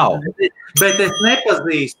 Wow! Bet es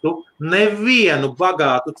nepazīstu nevienu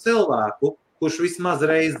bagātu cilvēku, kurš vismaz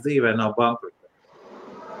reiz dzīvē nav bankrotē.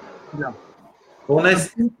 Jā. Un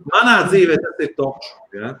manā dzīvē tas ir topš.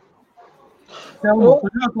 Ja? Tu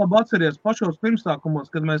ļoti labi atceries pašos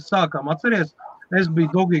pirmsākumos, kad mēs sākām atceries. Es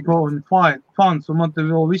biju Dogecoin fans, un man te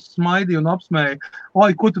vēl viss smaidīja un apsmēja.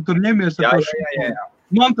 Oi, ko tu tur ņemies ar to šī?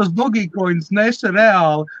 Man tas Dogecoins nesa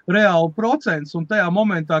reāli procents, un tajā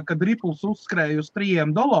momentā, kad Ripples uzskrēja uz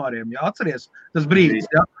 $3, jā, atceries tas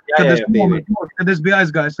brīdis, jā? Kad es biju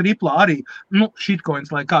aizgājis Ripplā arī,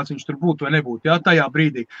 shitcoins, lai kāds viņš tur būtu vai nebūtu, jā, tajā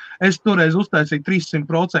brīdī. Es toreiz uztaisīju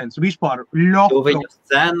 300% vispār ļoku. Tu viņus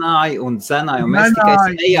dzenāji, un mēs tikai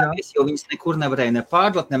smējāmies, jo viņus nekur nevarēja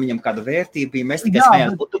nepārdot, ne viņam kāda vērtība bija, mēs tikai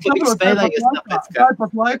smējāmies, bet tu tikai spēlējies tāpēc, ka...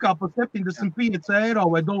 Tāpat laikā pa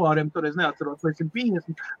 €75 vai dolāriem, toreiz neatceros, vai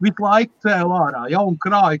 150, visu laiku cēl ārā, ja, un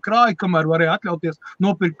krāja, kamēr varēja atļauties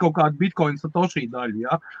nopirkt kaut kādu bitcoin satoshi daļu,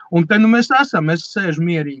 ja. Un te mēs sēžam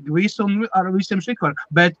mierīgi visu un ar visiem šitvar,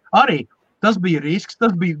 bet arī tas bija risks,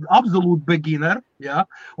 tas bija absolūti beginner, ja,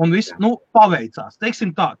 un viss, paveicās,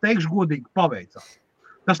 teikšu godīgi, paveicās.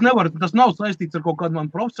 Tas nav saistīts ar kaut kādu manu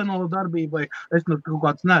profesionālu darbību, vai es kaut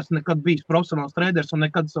kāds neesmu nekad bijis profesionāls traders un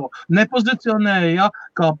nekad savu nepozicionēju, ja,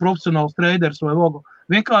 kā profesionāls traders vai logo.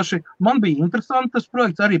 Vienkārši man bija interesanti tas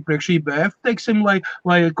projekts arī priekš IBF, teiksim,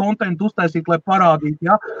 lai kontentu uztaisītu, lai parādītu,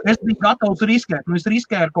 ja. Es biju gatavs riskēt, es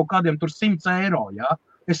riskēju ar kaut kādiem tur €100, ja.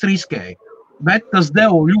 Es riskēju. Bet tas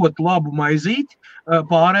deva ļoti labu maizīti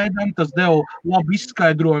pārēdam, tas deva labu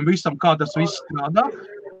izskaidrojumu visam, kā tas viss strādā.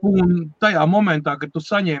 Un tajā momentā, kad tu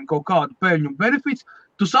saņēmi kaut kādu peļņu un benefits,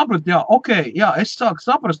 tu saprati, es sāku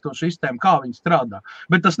saprast to sistēmu, kā viņi strādā.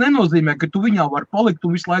 Bet tas nenozīmē, ka tu viņā var palikt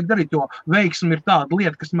un visu laiku darīt, jo veiksmi ir tāda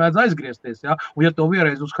lieta, kas mēdz aizgriezties, ja? Un ja tev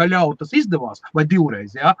vienreiz uz haļauju tas izdevās, vai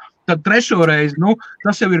divreiz, ja? Tad trešo reizi,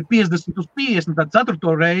 tas jau ir 50/50, tad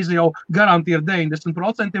ceturto reizi jau garantija ir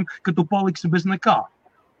 90%, ka tu paliksi bez nekā.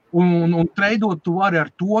 Un treidot tu vari ar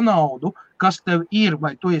to naudu, kas tev ir,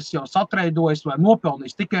 vai tu esi jau satreidojis vai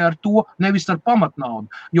nopelnījis tikai ar to, nevis ar pamatnaudu.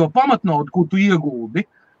 Jo pamatnaudu, ko tu ieguldi,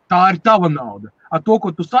 tā ir tava nauda. Ar to,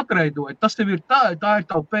 ko tu satreidoji, tas tev ir tā ir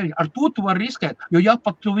tava peļņa. Ar to tu vari riskēt, jo ja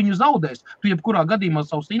pat tu viņu zaudēsi, tu jebkurā gadījumā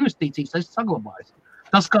savas investīcijas esi saglabājis.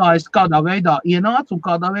 Tas, kā es kādā veidā ienācu un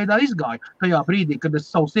kādā veidā izgāju, tajā brīdī, kad es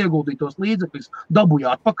savus ieguldītos līdzekļus dabūju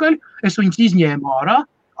atpakaļ, es viņus izņēmu ārā,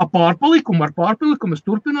 ar pārpalikumu es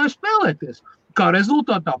turpināju spēlēties. Kā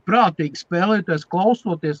rezultātā prātīgi spēlēties,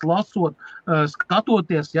 klausoties, lasot,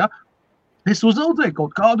 skatoties, ja, es uzaudzēju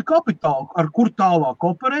kaut kādu kapitālu, ar kur tālāk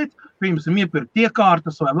operēt, piemēram, iepirkt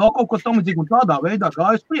iekārtas vai vēl kaut ko tamlīdzīgu, un tādā veidā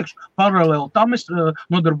gāju uz priekšu. Paralēli tam es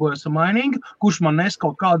nodarbojos ar miningu, kurš man nes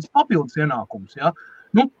kaut kādas papildus ienākumus, ja.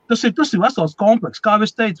 Tas ir vesels kompleks, kā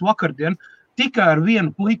es teicu vakardien, tikai ar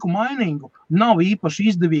vienu pliku miningu nav īpaši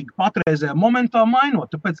izdevīgi patreizējā momentā mainot,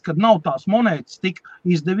 tāpēc, kad nav tās monētas tik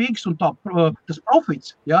izdevīgas un tas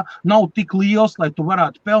profits, ja, nav tik liels, lai tu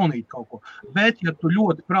varētu pelnīt kaut ko. Bet, ja tu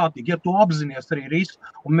ļoti prātīgi, ja tu apzinies arī risku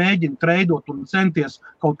un mēģini treidot un centies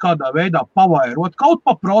kaut kādā veidā pavairot, kaut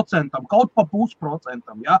pa procentam, kaut pa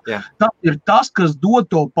pusprocentam, ja, tas ir tas, kas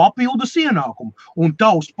dod tev papildus ienākumu. Un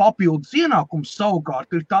tavs papildus ienākums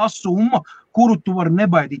savukārt ir tā summa, kuru tu vari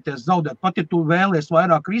nebaidīties zaudēt, pat ja tu vēlies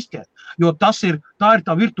vairāk riskēt. Jo tā ir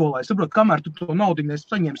tā virtuālā. Es saprotu, kamēr tu to naudu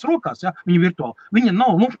saņems rokās, ja, viņa virtuāli. Viņa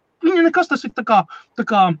nav, viņa nekas, tas ir tā kā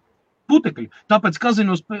putekļi. Tāpēc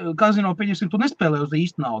kazino, pieņemsim, tu nespēlē uz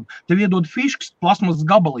īstu naudu. Tev iedod fiškas, plasmasas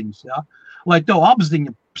gabaliņus, ja, lai tev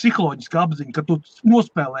apziņa, psiholoģiska apziņa, ka tu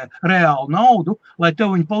nospēlē reālu naudu, lai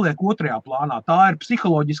tev viņa paliek otrajā plānā. Tā ir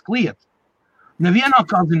psiholoģiska lieta. Nevienā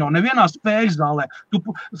kazino, nevienā spēļu zālē. Tu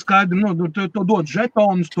skaidri, tu dod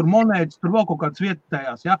žetonus, tur monētas, tur vēl kaut kādas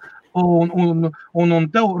vietējās, ja? Un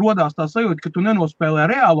tev rodās tā sajūta, ka tu nenospēlē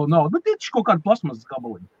reālo naudu, bet tieši kaut kādu plasmasas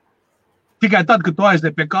gabaliņu. Tikai tad, kad tu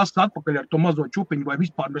aizies pie kastes atpakaļ ar to mazo čupiņu vai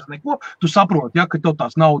vispār bez neko, tu saproti, ja, ka tev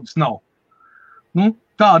tās naudas nav.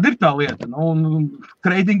 Tāda ir tā lieta.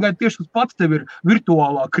 Tradingai tieši tas pats, tev ir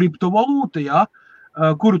virtuālā kriptovalūta, ja?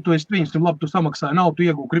 Kuru tu esi, labi, tu samaksāji naudu, tu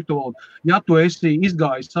iegūji kriptovalūtu. Ja tu esi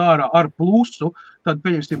izgājis ārā ar plusu, tad,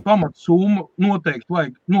 pieņemsim, pamatsummu noteikti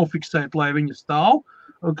vajag nofiksēt, lai viņa stāv,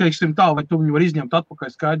 vai tu viņu var izņemt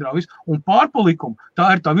atpakaļ skaidrā visu. Un pārpalikumu,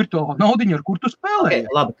 tā ir tā virtuālā naudiņa, ar kur tu spēlēji.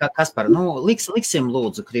 Labi, Kaspar, liksim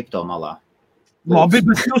lūdzu kripto malā. Labi,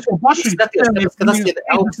 bet jūs jau paši... Skaties, ka tas ir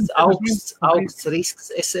augsts risks.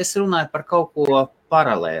 Es runāju par kaut ko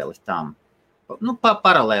paralēli tam.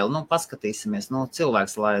 Paralēli, paskatīsimies,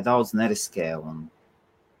 cilvēks, lai daudz neriskē.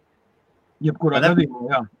 Jebkurā gadījumā,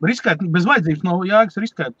 jā. Riskēt, bez vajadzības nav jēgas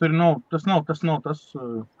riskēt. Tas nav tas,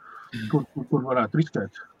 kur varētu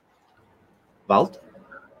riskēt. Valt?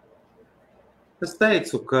 Es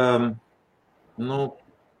teicu, ka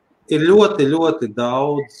ir ļoti, ļoti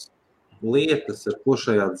daudz lietas, ar ko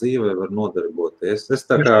šajā dzīvē var nodarboties. Es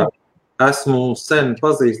tā kā esmu sen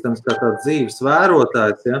pazīstams kā tāds dzīves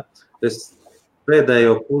vērotājs, ja? Es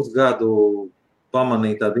pēdējo pusgadu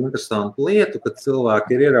pamanīju tādu interesantu lietu, kad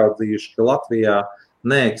cilvēki ir ieraudzījuši, ka Latvijā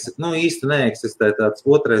īsti neeksistē tāds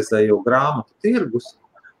otrreizējo grāmatu tirgus.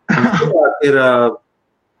 Cilvēki ir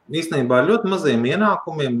īstenībā ar ļoti maziem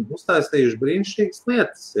ienākumiem uztaisījuši brīnišķīgas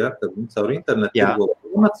lietas, ja? Kad caur internetu tirgo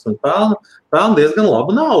grāmatas un pelna diezgan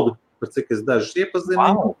labu naudu, par cik es dažus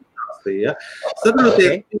iepazinu. Ja?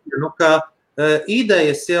 Saprotiet, ka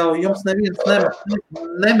idejas jau jums neviens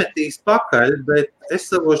nemetīs pakaļ, bet es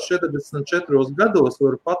savos 44 gados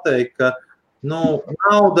varu pateikt, ka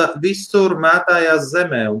nauda visur mētājās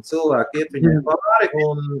zemē un cilvēki iet viņai pāri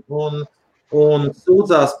un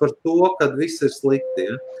sūdzās par to, kad viss ir slikti.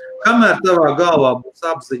 Ja? Kamēr tavā galvā būs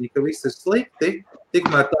apziņa, ka viss ir slikti,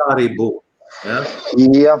 tikmēr tā arī būs. Ja?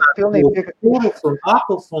 Jā, pilnīgi. Un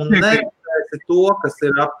akls un neredzēsi to, kas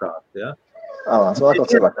ir apkārt. Ja?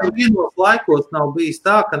 Vienos laikos nav bijis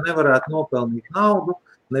tā, ka nevarētu nopelnīt naudu,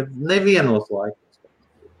 nevienos laikos.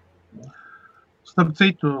 Starp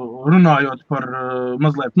citu, runājot par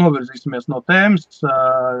mazliet novirzīsimies no tēmas,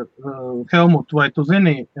 Helmut, vai tu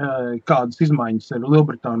zini, kādas izmaiņas ir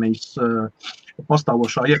Lielbritānijas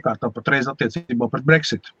pastāvošā iekārtā patreiz attiecībā par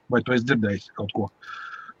Brexit? Vai tu esi dzirdējis kaut ko?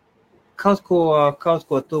 Kaut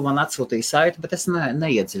ko tu man atsūtīji saiti, bet es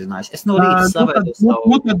neiedziļinājos. Es no rīta savēdu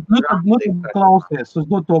savu... Klausies, uz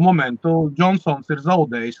to momentu Džonsons ir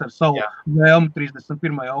zaudējis ar savu vēlmi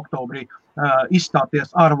 31. oktobrī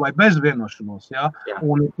izstāties ar vai bez vienošanos,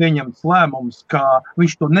 un ir pieņemts lēmums, ka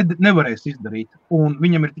viņš to nevarēs izdarīt, un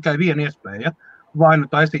viņam ir tikai viena iespēja, vai nu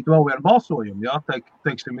taisīt vēl vienu balsojumu,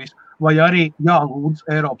 teiksim visu, vai arī jālūdz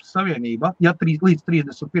Eiropas Savienība, ja līdz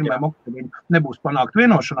 31. oktobrim nebūs panākt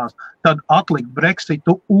vienošanās, tad atlikt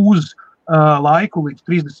Brexitu uz laiku līdz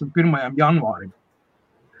 31. janvārim.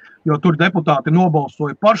 Jo tur deputāti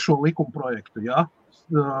nobalsoja par šo likumprojektu,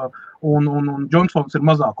 un Džonsons ir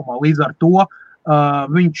mazākumā. Līdz ar to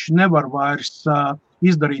viņš nevar vairs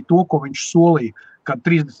izdarīt to, ko viņš solīja, kad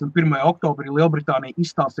 31. oktobrī Lielbritānija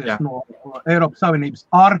izstāsies no Eiropas Savienības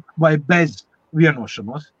ar vai bez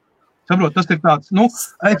vienošanos. Saprot, tas ir tāds,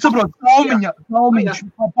 es saprotu, Kalmiņš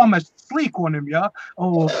pamest slīkonim,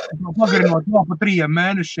 pagarinot vēl pa 3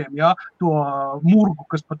 mēnešiem, to murgu,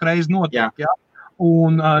 kas patreiz notiek,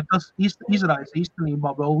 un tas izraisa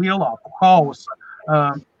īstenībā vēl lielāku hausu,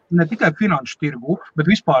 ne tikai finanšu tirgu, bet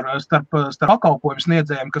vispār starp pakalpojumu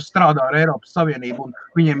sniedzējiem, kas strādā ar Eiropas Savienību, un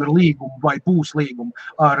viņiem ir līgumi vai būs līgumi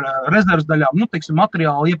ar rezerves daļām,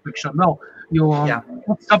 materiālu iepirkšanu vēl, jo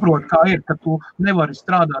saprot, kā ir, ka tu nevari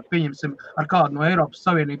strādāt, pieņemsim, ar kādu no Eiropas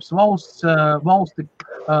Savienības valsti,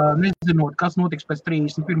 nezinot, kas notiks pēc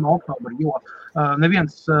 31. oktobra, jo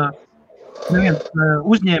neviens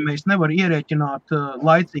uzņēmējs nevar ierēķināt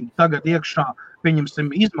laicīgi tagad iekšā, pieņemsim,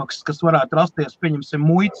 izmaksas, kas varētu rasties, pieņemsim,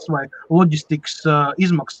 muitas vai loģistikas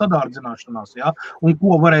izmaksas sadārdzināšanās, un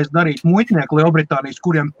ko varēs darīt muitnieki Lielbritānijas,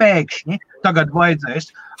 kuriem pēkšņi tagad vajadzēs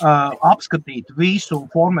apskatīt visu un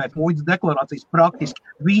formēt muitas deklarācijas praktiski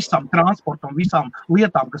visam transportam, visām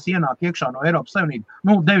lietām, kas ienāk iekšā no Eiropas Savienības.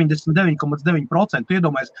 99,9%.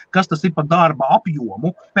 Iedomājies, kas tas ir pa darba apjomu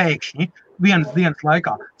pēkšņi vienas dienas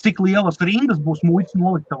laikā, cik lielas rindas būs muitas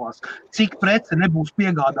noliktavās, cik prece nebūs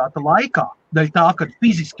piegādāta laikā, daļ tā, ka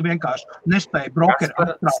fiziski vienkārši nespēja brokeri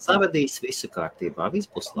atstrādāt. Savadīs visu kārtībā, viss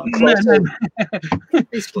būs labi.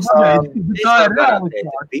 Viss būs labi. Tā ir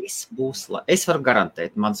realitāte. Viss būs labi. Es varu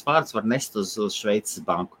garantēt, mans vārds var nest uz Šveices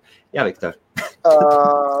banku. Jā, Viktor.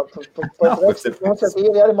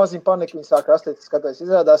 Ir arī maziņ panika, viņi sāk rasties, skaties,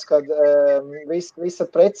 izrādās, kad visa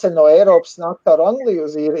prece no Eiropas nāk ar Angliju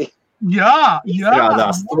uz īriju. Jā.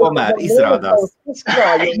 Tomēr izrādās.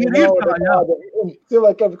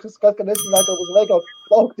 Cilvēkiem, kad nesanāk uz veikalu,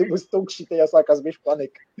 plaukti būs tukši, tajā sākās bišķi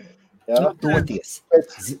panika. Doties.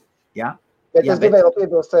 Jā. Bet es gribēju vēl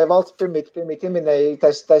piebilst, valsts pirmīt ieminēja,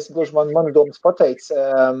 tas gluži manu domas pateica,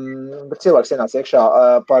 bet cilvēks ienāca iekšā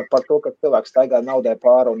par to, ka cilvēks staigā naudai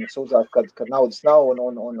pāri un sūdzās, kad naudas nav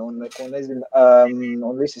un neko nezinu,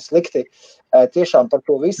 un visi slikti. Tiešām par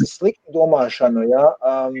to visi slikti domāšanu,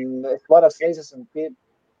 es varas reizes esmu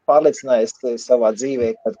pārliecinājies savā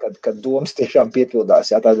dzīvē, kad domas tiešām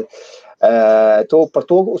piepildās, Tad par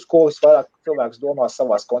to, uz ko visvairāk cilvēks domās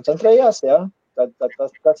savās koncentrējās, tad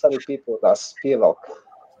tas arī piepildās, pievelk.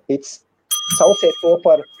 Sauciet to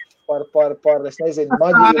par es nezinu,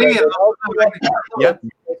 maģiju.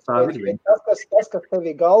 Tas, kas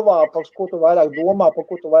tevī galvā, par ko tu vairāk domā, par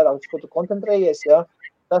ko tu koncentrējies, ja,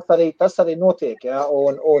 tas arī notiek, ja,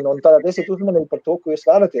 un tātad esiet uzmanīgi par to, ko jūs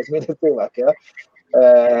vēlaties, mīļie cilvēki, ja.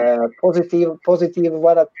 Pozitīvi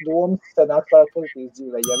vairāk domas, tad nāk vairāk pozitīvas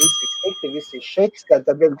dzīvē. Ja viss ir slikti, viss ir šits, tad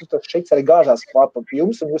tas šits arī gāžās pār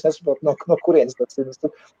jums, un jūs nesaprot, no kurienes tas ir.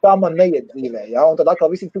 Tā man neiet dzīvē, ja, un tad atkal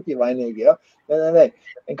visi ir citi vainīgi, ja. Nē.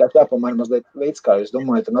 Vienkārši jāpamaina mazliet veids, kā jūs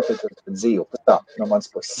domājat, un attiecot pret dzīvi. Tas tā, no manas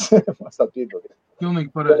puses. Man stāv piedodiet. Pilnīgi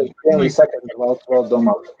pareizi. Vēl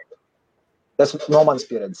domā. Tas no manas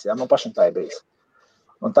pieredzes, ja, man pašam tā ir bijis.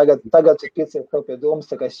 Un tagad ir pieciet tev pie domas,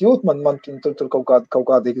 tā kā es jūtu, man tur kaut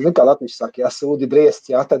kādi, zin kā latvieši saka, jā, sūdi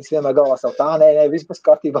briests, jā, tad es vienmēr galvā savu, nē, viss būs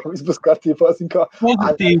kārtībā, zin kā.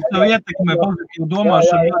 Pozitīvi, tev ietekmē pozitīvu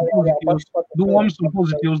domāšanu, pozitīvas domas un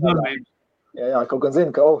pozitīvas darbības. Jā, kaut gan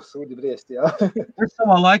zinu, ka, sūdi briesti, jā. Es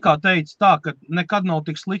savā laikā teicu tā, ka nekad nav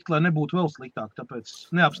tik slikti, lai nebūtu vēl sliktāk,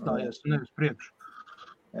 tāpēc neapstājies un nevis priekšu.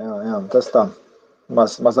 Jā, tas tā.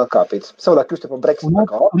 Maz atkāpīts. Savādāk jūs te pa Brexit.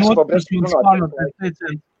 Otrs mums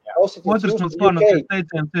pārnoties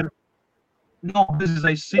teiciens ir nav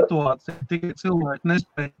bezizējas situācija, tikai cilvēki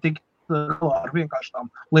nespēja tikt ar vienkāršām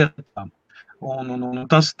lietām. Un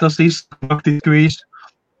tas praktiski viss.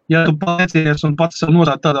 Ja tu palicies un pats sev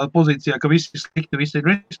nosādi tādā pozīcijā, ka viss ir slikti, viss ir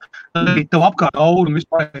risks, tad arī tev apkārt auri un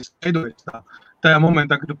vispār skaidojas tā. Tajā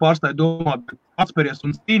momentā, kad tu pārstāji domāt, atspēries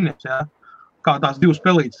un cīnies, jā. Kā tās divas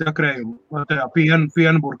pelītes, ja, krējuma, tajā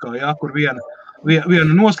pienburkā, ja, kur viena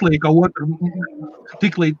noslīka, otra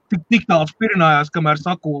tik tāls pirinājās, kamēr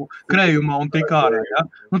sakūla krējumā un tik ārā, ja.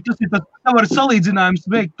 Nu, tas var salīdzinājums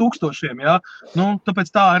veikt tūkstošiem, ja. Nu,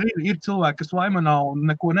 tāpēc tā arī ir cilvēki, kas vaimanā un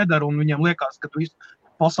neko nedara, un viņiem liekas, ka visu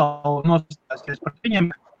pasauli nostāsies par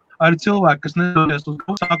viņiem. Arī cilvēki, kas nedodies uz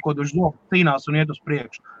sākot uz žoku, cīnās un iet uz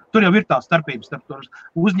priekšu. Tur jau ir tā starpības starp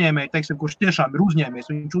uzņēmēji, teiksim, kurš tiešām ir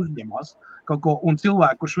uzņēmējs, viņš uzņemās kaut ko, un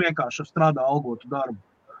cilvēku, kurš vienkārši strādā algotu darbu.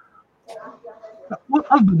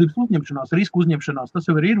 Atbildības uzņemšanās, risku uzņemšanās, tas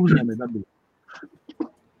jau ir uzņēmēja darbība.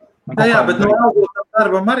 Jā, bet no algotam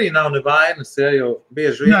darbam arī nav nevainas, ja, jo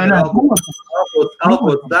bieži vien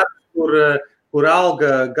algotu darbs, kur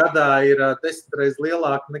alga gadā ir 10 reizes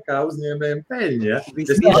lielāka nekā uzņēmējiem peļņa. Ja?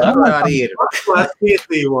 Tā arī ir. Tas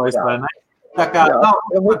piedzīvojas, vai ne? Tā kā nav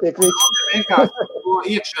vienkārši to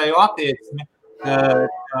iekšējo attieksmi,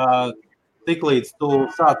 tiklīdz tu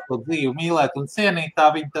sāc to dzīvi mīlēt un cienīt, tā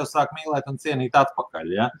viņi tev sāk mīlēt un cienīt atpakaļ.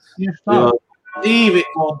 Ja? Jo dzīvi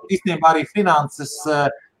un īstenībā arī finanses,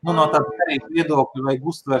 no tāda perīta viedokļa vajag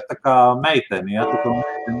uztvert tā kā meiteni. Ja?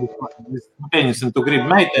 Pieņemsim, tu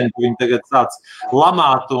gribi meiteni, tu viņi tagad sāc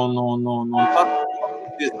lamāt un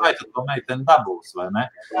vai tu to meiteni dabūs, vai ne?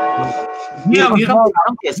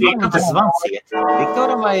 Kam tas zvans iet?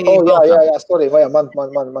 Viktoram vai? Jā, sorry, man.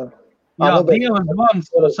 Jā, Dieva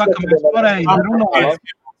zvans, saka, mēs pareizi runājam.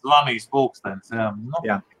 Zvanīs pulkstens, jā. Nu,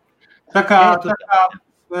 jā. Tā kā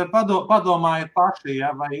padomājiet paši,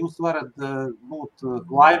 ja, vai jūs varat būt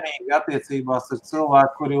laimīgi attiecībās ar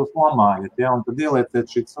cilvēku, kur jūs lamājat, ja, un tad ielieciet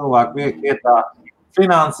šī cilvēku vietā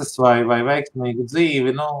finanses vai veiksmīgu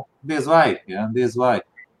dzīvi, diez vai.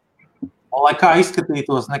 Un, lai kā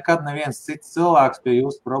izskatītos, nekad neviens cits cilvēks pie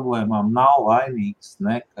jūsu problēmām nav vainīgs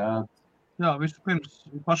nekad. Jā, vispirms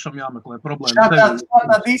pašam jāmeklē problēmas.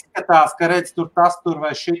 Tātad izskatās, ka redz tur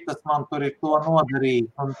vai šitas man tur ir to nodarīt,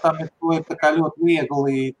 un tam ir tā kā ļoti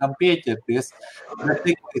viegli tam pieķerties, bet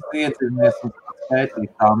tik iedzirmies un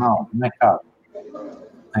pētīt tā nav, nekad.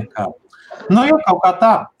 Nu, jau kaut kā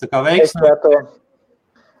tā kā veiksmē.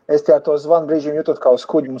 Es to zvanu brīžiem jūtot kā uz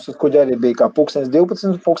kuģi. Mums uz kuģi arī bija kā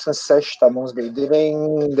 12, 6, tā mums bija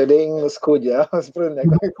ding uz kuģi, jā.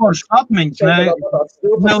 Kurš atmiņas,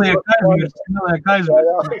 neliek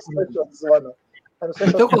aizmirst.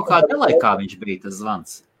 Tu kaut kādā laikā viņš bija tas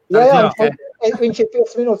zvans. Jā, viņš ir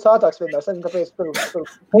 5 minūtes ātrāks vienmēr. Es nezinu, kāpēc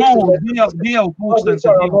Dievu pulkstens,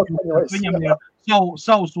 viņam ir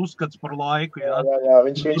savus uzskats par laiku. Jā,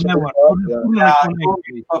 viņš nevar.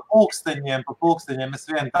 Pa pulksteņiem es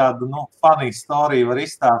vienu tādu, funny story var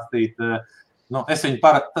izstāstīt. Es viņu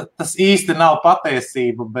tas īsti nav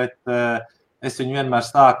patiesība, bet es viņu vienmēr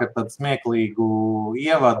stāku ar tādu smieklīgu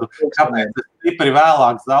ievadu, kāpēc es stipri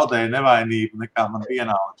vēlāk zaudēju nevainību nekā man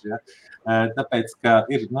vienaudži. Ja? Tāpēc, ka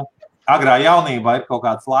ir, agrā jaunībā ir kaut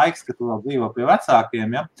kāds laiks, kad tu vēl dzīvo pie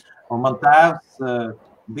vecākiem, ja? Un man tēvs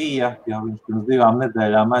bija, jau viņš pirms 2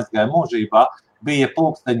 nedēļām aizgāja mūžībā, bija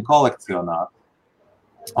pulksteņu kolekcionāri.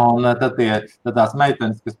 Un tad tās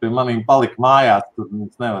meitenes, kas pie manīm palika mājās, tur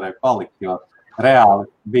mums nevarēja palikt, jo reāli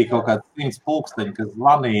bija kaut kāds 100 pulksteņi, kas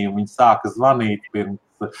zvanīja, un viņi sāka zvanīt pirms,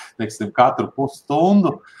 teiksim, katru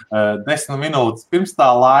pusstundu, 10 minūtes pirms tā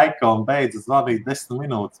laika, un beidza zvanīt 10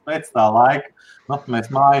 minūtes pēc tā laika. Nu,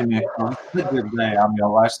 mēs mājinieki nedzirdējām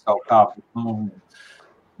jau vairs kaut kā, bet,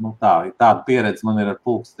 tāda pieredze man ir ar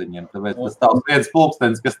pulksteņiem, tāpēc tas tavs viens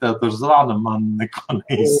pulkstenis, kas tev tur zvana, man neko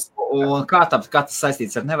neizsaka. Un kā tas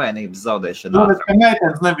saistīts ar nevainības zaudēšanu? Nu, bet, ka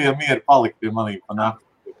meitenes nebija mieri palikt pie manī pa nakti.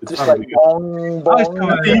 To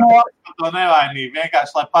nevainību,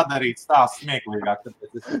 vienkārši, lai padarītu stāstu smieklīgāk.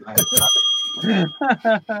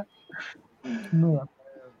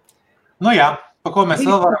 Nu jā, pa ko mēs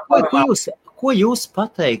vēl varam parunāt? Ko jūs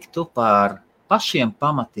pateiktu par pašiem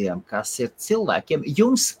pamatiem, kas ir cilvēkiem?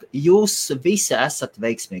 Jūs visi esat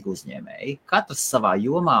veiksmīgi uzņēmēji, katrs savā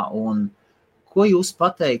jomā, un ko jūs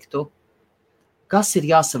pateiktu, kas ir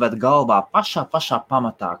jāsaved galvā pašā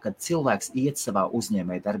pamatā, kad cilvēks iet savā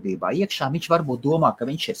uzņēmēja darbībā iekšā? Viņš varbūt domā, ka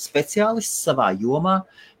viņš ir speciālists savā jomā,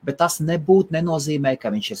 bet tas nebūtu nenozīmē,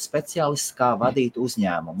 ka viņš ir speciālists, kā vadīt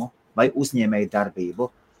uzņēmumu vai uzņēmēja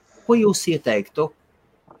darbību. Ko jūs ieteiktu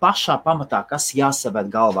pašā pamatā, kas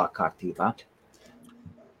jāsaved galvā kārtībā?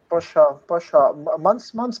 Pašā.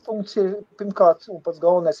 Mans punkts ir, pirmkārt, un pats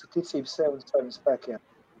galvenais ir ticības sev un saviem spēkiem.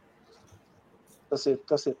 Tas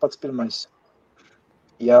ir pats pirmais.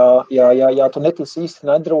 Ja tu netici īsti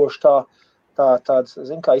nedroši tāds,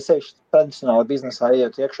 zin kā, izsevišķi tradicionāli biznesā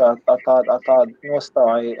ejot iekšā ar tādu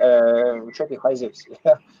nostāju, čeki haizivs,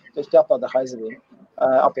 tu jāpāda haiziviem,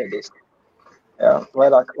 apiedīs.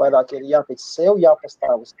 Vairāk ir jātic sev,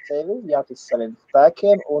 jāpastāv uz sevi, jātic saviem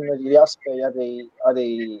spēkiem un ir jāspēj arī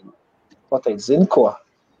pateikt, zin ko.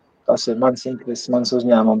 Tas ir mans intereses, mans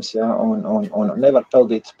uzņēmums, un nevar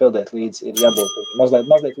peldēt līdzi, ir jābūt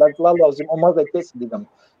mazliet lalauzim un mazliet tiesīgam,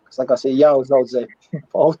 kas sakās, ir jāuzaudzē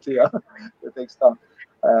pauti, ja teiks tā,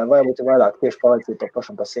 vai būt vairāk tieši palaicīt to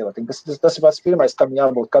pašam par sievatīm. Tas ir pats pirmais, tam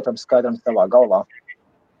jābūt katram skaidram savā galvā,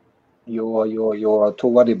 jo tu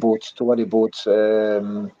vari būt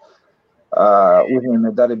uzņēmē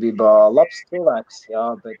darbībā labs cilvēks,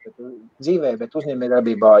 bet uzņēmē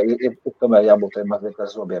darbībā ir tomēr jābūt mazliet ar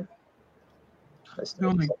zobiem.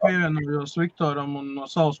 Pilnīgi pievienojos Viktoram un no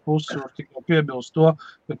savas puses var tikai piebilst to,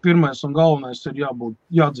 ka pirmais un galvenais ir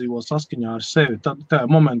jādzīvo saskaņā ar sevi. Tajā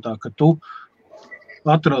momentā, kad tu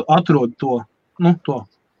atrod to,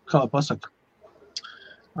 kā pasaka,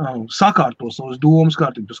 sakārto savas domas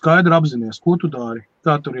kārtīgi, tu skaidri apzinies, ko tu dari,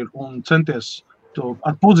 kā tur ir, un centies to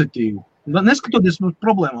ar pozitīvu. Neskatoties uz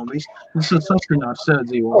problēmām, tas ir saskaņā ar sevi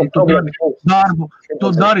dzīvo. Un tu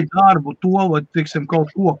dari darbu to, vai, teiksim,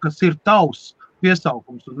 kaut ko, kas ir tavs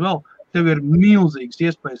piesaukums, un vēl tev ir milzīgas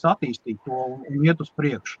iespējas attīstīt to un iet uz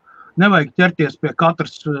priekšu. Nevajag ķerties pie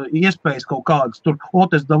katras iespējas kaut kādas tur,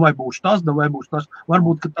 es davai būšu tas,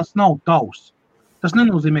 varbūt, ka tas nav tavs. Tas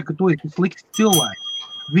nenozīmē, ka tu esi slikts cilvēks.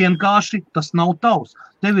 Vienkārši tas nav tavs.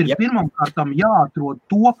 Tev ir pirmkārtām jāatrod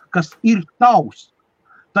to, kas ir tavs.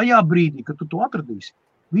 Tajā brīdī, kad tu to atradīsi,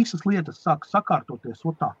 visas lietas sāk sakārtoties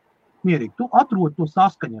tā. Mierīgi, tu atrod to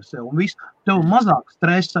saskaņu ar sev un viss, tev mazāk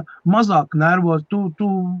stresa, mazāk nervos, tu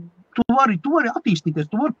vari attīstīties,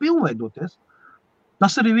 tu vari pilnveidoties.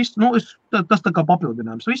 Tas arī viss, tas tā kā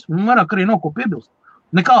papildinājums, viss, un vairāk arī nav ko piebilst.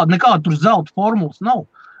 Nekāda tur zelta formulas nav.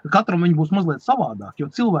 Katram viņi būs mazliet savādāk, jo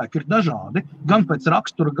cilvēki ir dažādi, gan pēc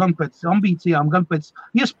rakstura, gan pēc ambīcijām, gan pēc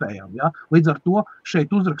iespējām. Ja? Līdz ar to šeit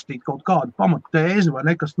uzrakstīt kaut kādu pamatu tēzi vai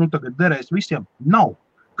nekas, tagad derēs visiem, nav.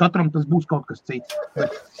 Katram tas būs kaut kas cits.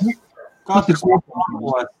 Katrs kopā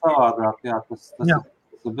savādāk,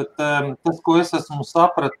 bet tas, ko es esmu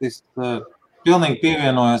sapratis, pilnīgi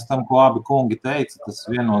pievienojos tam, ko abi kungi teica, tas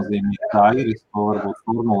viennozīmīgi tā ir, es to varbūt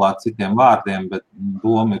formulēt citiem vārdiem, bet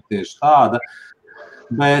doma ir tieši tāda.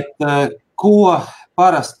 Bet ko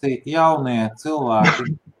parasti jaunie cilvēki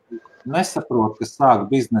nesaprot, kas sāk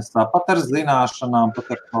biznesā, pat ar zināšanām, pat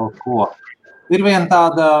ar kaut ko. Ir viena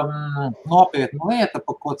tāda nopietna lieta,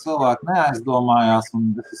 par ko cilvēki neaizdomājās, un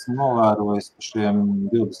es esmu novērojis par šiem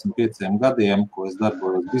 25 gadiem, ko es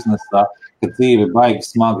darbojos biznesā, ka dzīve baigi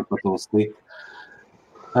smagi par to slikt.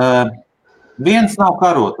 Viens nav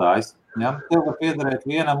karotājs. Ja? Tev var piederēt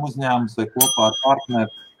vienam uzņēmums vai kopā ar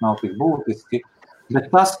partneri, nav tik būtiski. Bet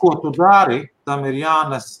tas, ko tu dari, tam ir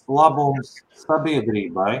jānes labums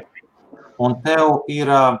sabiedrībai. Un tev ir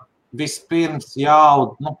vispirms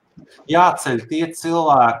jāceļ tie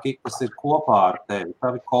cilvēki, kas ir kopā ar tevi,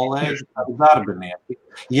 tavi kolēģi, tavi darbinieki.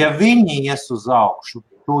 Ja viņi ies uz augšu,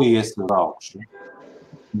 tu ies uz augšu.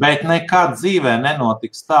 Bet nekad dzīvē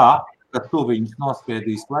nenotiks tā, ka tu viņus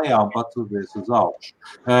nospiedīs lejā un pats uzies uz augšu.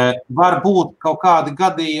 Var būt kaut kādi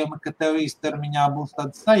gadījumi, ka tev īstermiņā būs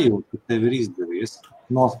tāda sajūta, ka tev ir izdevies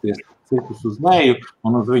nospiest citus uz leju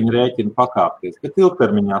un uz viņu rēķinu pakāpties. Bet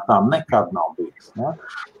ilgtermiņā tām nekad nav bijis. Ja?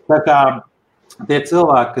 Tā kā tie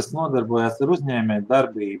cilvēki, kas nodarbojas ar uzņēmēju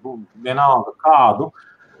darbību, vienalga kādu,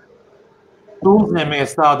 tu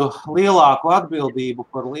uzņemies tādu lielāku atbildību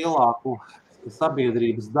par lielāku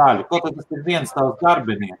sabiedrības daļu. Kaut tas ir viens tavs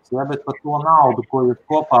darbinieks, ja, bet par to naudu, ko jūs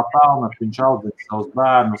kopā pelnat, viņš audzina savus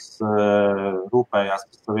bērnus, rūpējās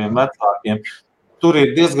par saviem vecākiem. Tur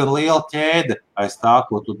ir diezgan liela ķēde aiz tā,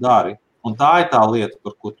 ko tu dari. Un tā ir tā lieta,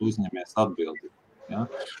 par ko tu uzņemies atbildību. Ja.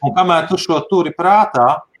 Un kamēr tu šo turi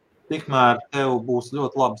prātā, tikmēr tev būs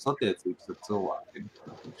ļoti labas attiecības ar cilvēkiem.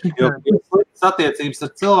 Jo sliktas attiecības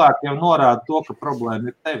ar cilvēkiem norāda to, ka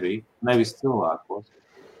problēma ir tevī, nevis cilvēkos.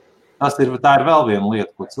 Tā ir vēl viena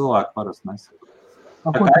lieta, ko cilvēki parasti nesaprot.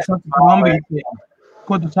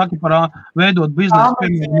 Ko tu saki par veidot biznesu,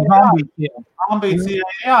 piemēram, ambīcijām? Ambīcijai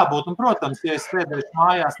ir jābūt, un, protams, ja es sēdēju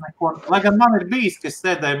mājās neko, lai gan man ir bijis, ka es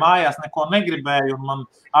sēdēju mājās, neko negribēju, un man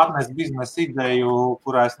atnes biznesa ideju,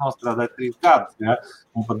 kurā es nostrādāju 3 gadus, ja,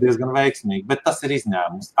 un pat diezgan veiksmīgi, bet tas ir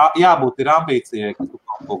izņēmums. Jābūt ir ambīcijai, ka tu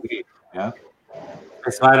kaut ko gribi, ja.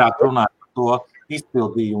 Es vairāk runāju par to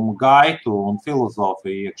izpildījumu gaitu un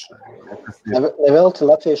filozofiju iekšā. Nevelti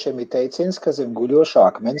latviešiem ir teiciens, ka zem guļošā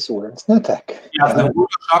akmens ūdens netek. Jā, zem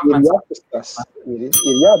guļošā akmens. Ir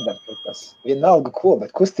jādara kaut kas. Vienalga ko,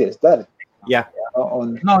 bet kusties dari. Jā.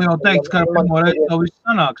 Un, nav jau teikts, ka pirmo reizi tev viss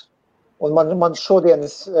sanāks. Un man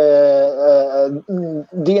šodienas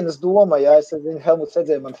dienas doma, ja es zinu, Helmuts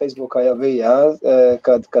redzēja man Facebookā jau bija, ja,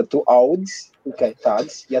 kad tu audz tikai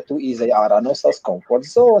tāds, ja tu izej ārā no savas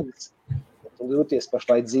komforta zonas. Tu jūties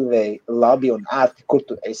pašlaik dzīvēji labi un ērti, kur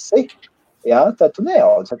tu esi, ja, tad tu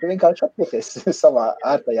neaudz, tad tu vienkārši atpūties savā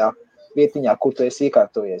ērtajā vietiņā, kur tu esi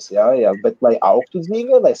iekārtojies, ja, bet lai augtu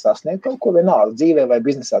dzīvē, lai sasniegtu kaut ko vienalga dzīvē vai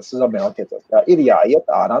biznesā, tas uz abiem attietos, ja, ir jāiet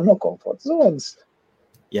ārā no komforta zonas.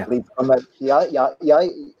 Jā.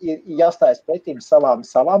 Jāstājas pretīm savām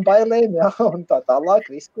bailēm, ja, un tā tālāk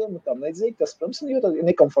riskiem un tam līdzīgi, tas, protams, ir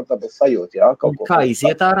nekomfortabls sajūta, ja, kaut ko. Kā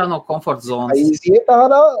iziet ārā no komforta zonas? Iziet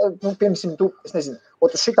ārā, piemēram, tu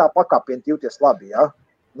šitā pakāpienā jūties labi, ja,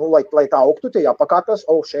 lai tā augtu, tie jāpakāpjas,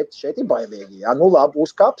 šeit ir bailīgi, ja, labi,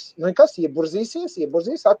 uzkāps, kas ieburzīsies,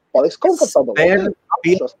 paliks komfortabli. Spēr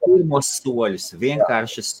pirmos soļus,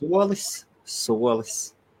 vienkārši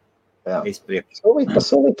solis. Jā. Solīt pa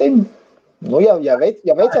solītim. Ja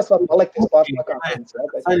veicās, var palikties pārstākāpienas.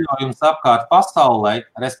 Ceļojums apkārt pasaulē,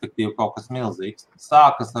 respektīvi kaut kas milzīgs,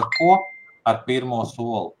 sākas ar ko? Ar pirmo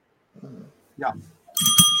soli. Jā.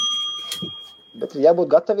 Bet ir jābūt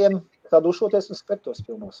gataviem dušoties un spērtos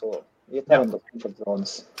pirmo soli. Iet ārā no komforta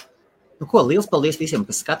zonas. Liels paldies visiem,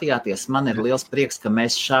 kas skatījāties. Man ir liels prieks, ka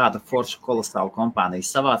mēs šādu foršu kolosālu kompāniju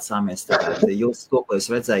savācāmies. Tagad jūs, ko jūs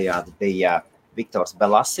redzējāt, bija Viktors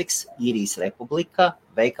Belasiks, Īrijas Republika,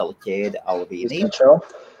 veikalu ķēde Alvīnija.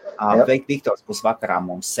 Viktors būs vakarā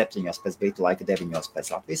mums 7 pēc Britu laika, 9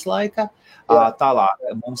 pēc Latvijas laika. Tālāk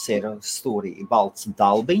mums ir stūrī Balts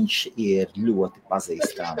Dalbiņš, ir ļoti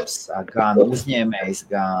pazīstams gan uzņēmējs,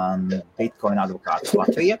 gan Bitcoin advokāts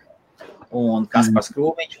Latvija. Un Kaspars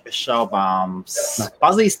Krūmiņš bez šaubām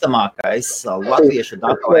pazīstamākais latviešu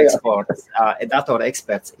datora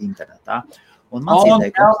eksperts internetā. Un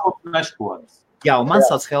Helmuts Meškonis. Jā, un man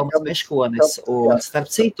sauc Helmuts Meškonis, un starp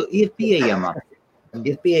citu ir pieejama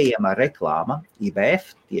reklāma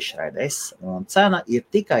IBF tiešraidēs, un cena ir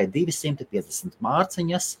tikai 250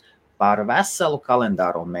 mārciņas par veselu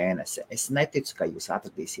kalendāro mēnesi. Es neticu, ka jūs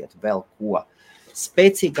atradīsiet vēl ko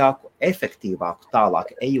spēcīgāku, efektīvāku,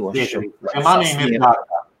 tālāk ejošu.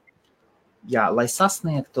 Jā, lai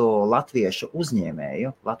sasniegtu latviešu uzņēmēju,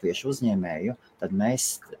 tad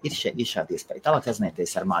ir šādi iespēja. Tālāk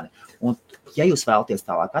sazināties ar mani. Un, ja jūs vēlaties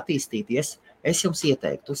tālāk attīstīties, es jums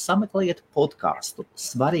ieteiktu sameklējiet podcastu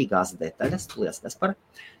Svarīgās detaļas,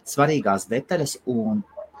 un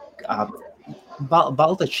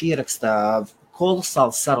Baltačs ieraksta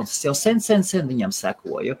kolosāls sarunas. Es jau sen viņam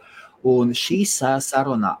sekoju. Un šī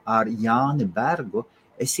saruna ar Jāni Bergu,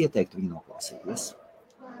 es ieteiktu viņu noklausīties.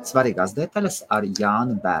 Svarīgās detaļas ar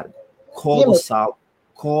Jānu Bergu.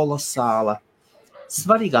 Kolosāla.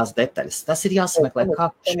 Svarīgās detaļas. Tas ir jāsameklē, kā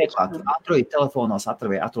šieklāk. Android telefonos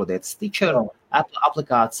atrodiet Stitcher, Apple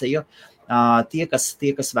aplikāciju. Tie,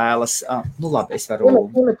 kas vēlas, labi, es varu...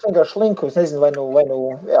 Vienkārši linku, es nezinu, vai nu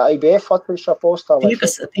IBF atvišā postā.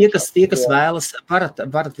 Tie, kas vēlas,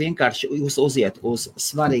 varat vienkārši jūs uziet uz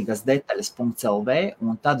svarīgasdetaļas.lv,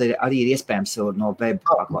 un tad arī ir iespējams no web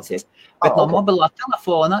paklausies. Bet no mobilā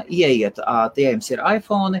telefona ieiet, tie jums ir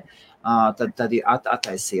iPhone, tad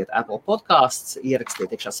attaisiet Apple podcasts,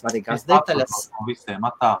 ierakstiet iekšā svarīgās detaļas. Visiem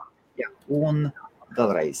atā. Jā, un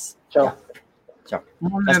vēlreiz. Čau.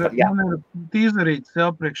 Man ir tīzerīts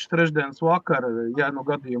priekš trešdienas vakara, ja nu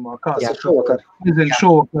gadījumā kāds ir šovakar. Nezinu,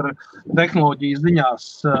 šovakar tehnoloģijas ziņās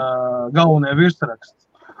galvenie virsraksts.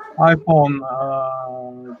 iPhone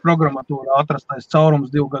programmatūra atrastais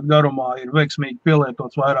caurums 2 gadu garumā ir veiksmīgi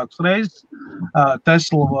pielietots vairākas reizes.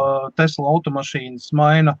 Tesla automašīnas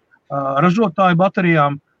maina ražotāju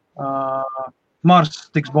baterijām. Mars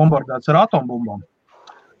tiks bombardēts ar atombumbām.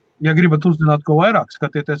 Ja gribat uzzināt, ko vairāk,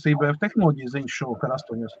 skatieties IBF tehnoloģijas ziņas šovakar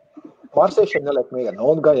 8. Marsiešiem neliek miega,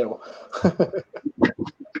 un gaļevu.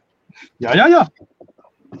 Jā.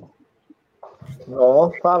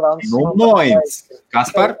 No, Pāvans.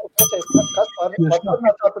 Kaspar? Kaspar,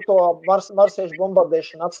 vai to marsiešu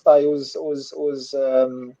bombardēšanu atstāja uz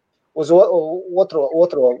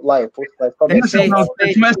otro laju pusi?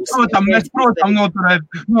 Mēs, protams,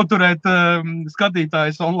 noturēt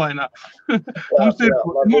skatītājus online. Mums ir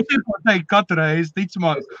ko teikt katru reizi, tic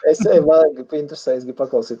man. Es vajag interesēs, gribu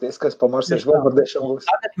paklausīties, kas pa marsiešu bombardēšanu būs.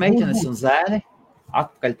 Tagad meitenes un zēni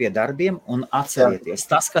atpakaļ pie darbiem un atcerieties,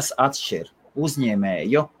 tas, kas atšķir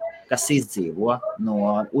uzņēmēju, kas izdzīvo no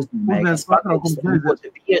uzņēmēja, kas pārtraukums ļoti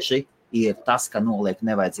bieži ir tas, ka noliek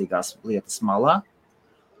nevajadzīgās lietas malā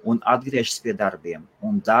un atgriežas pie darbiem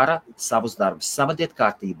un dara savus darbus. Savadiet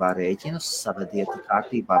kārtībā rēķinus, savadiet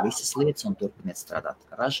kārtībā visas lietas un turpiniet strādāt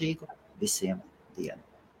ražīgu visiem dienu.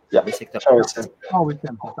 Jā, Čau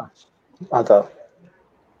visiem. tā.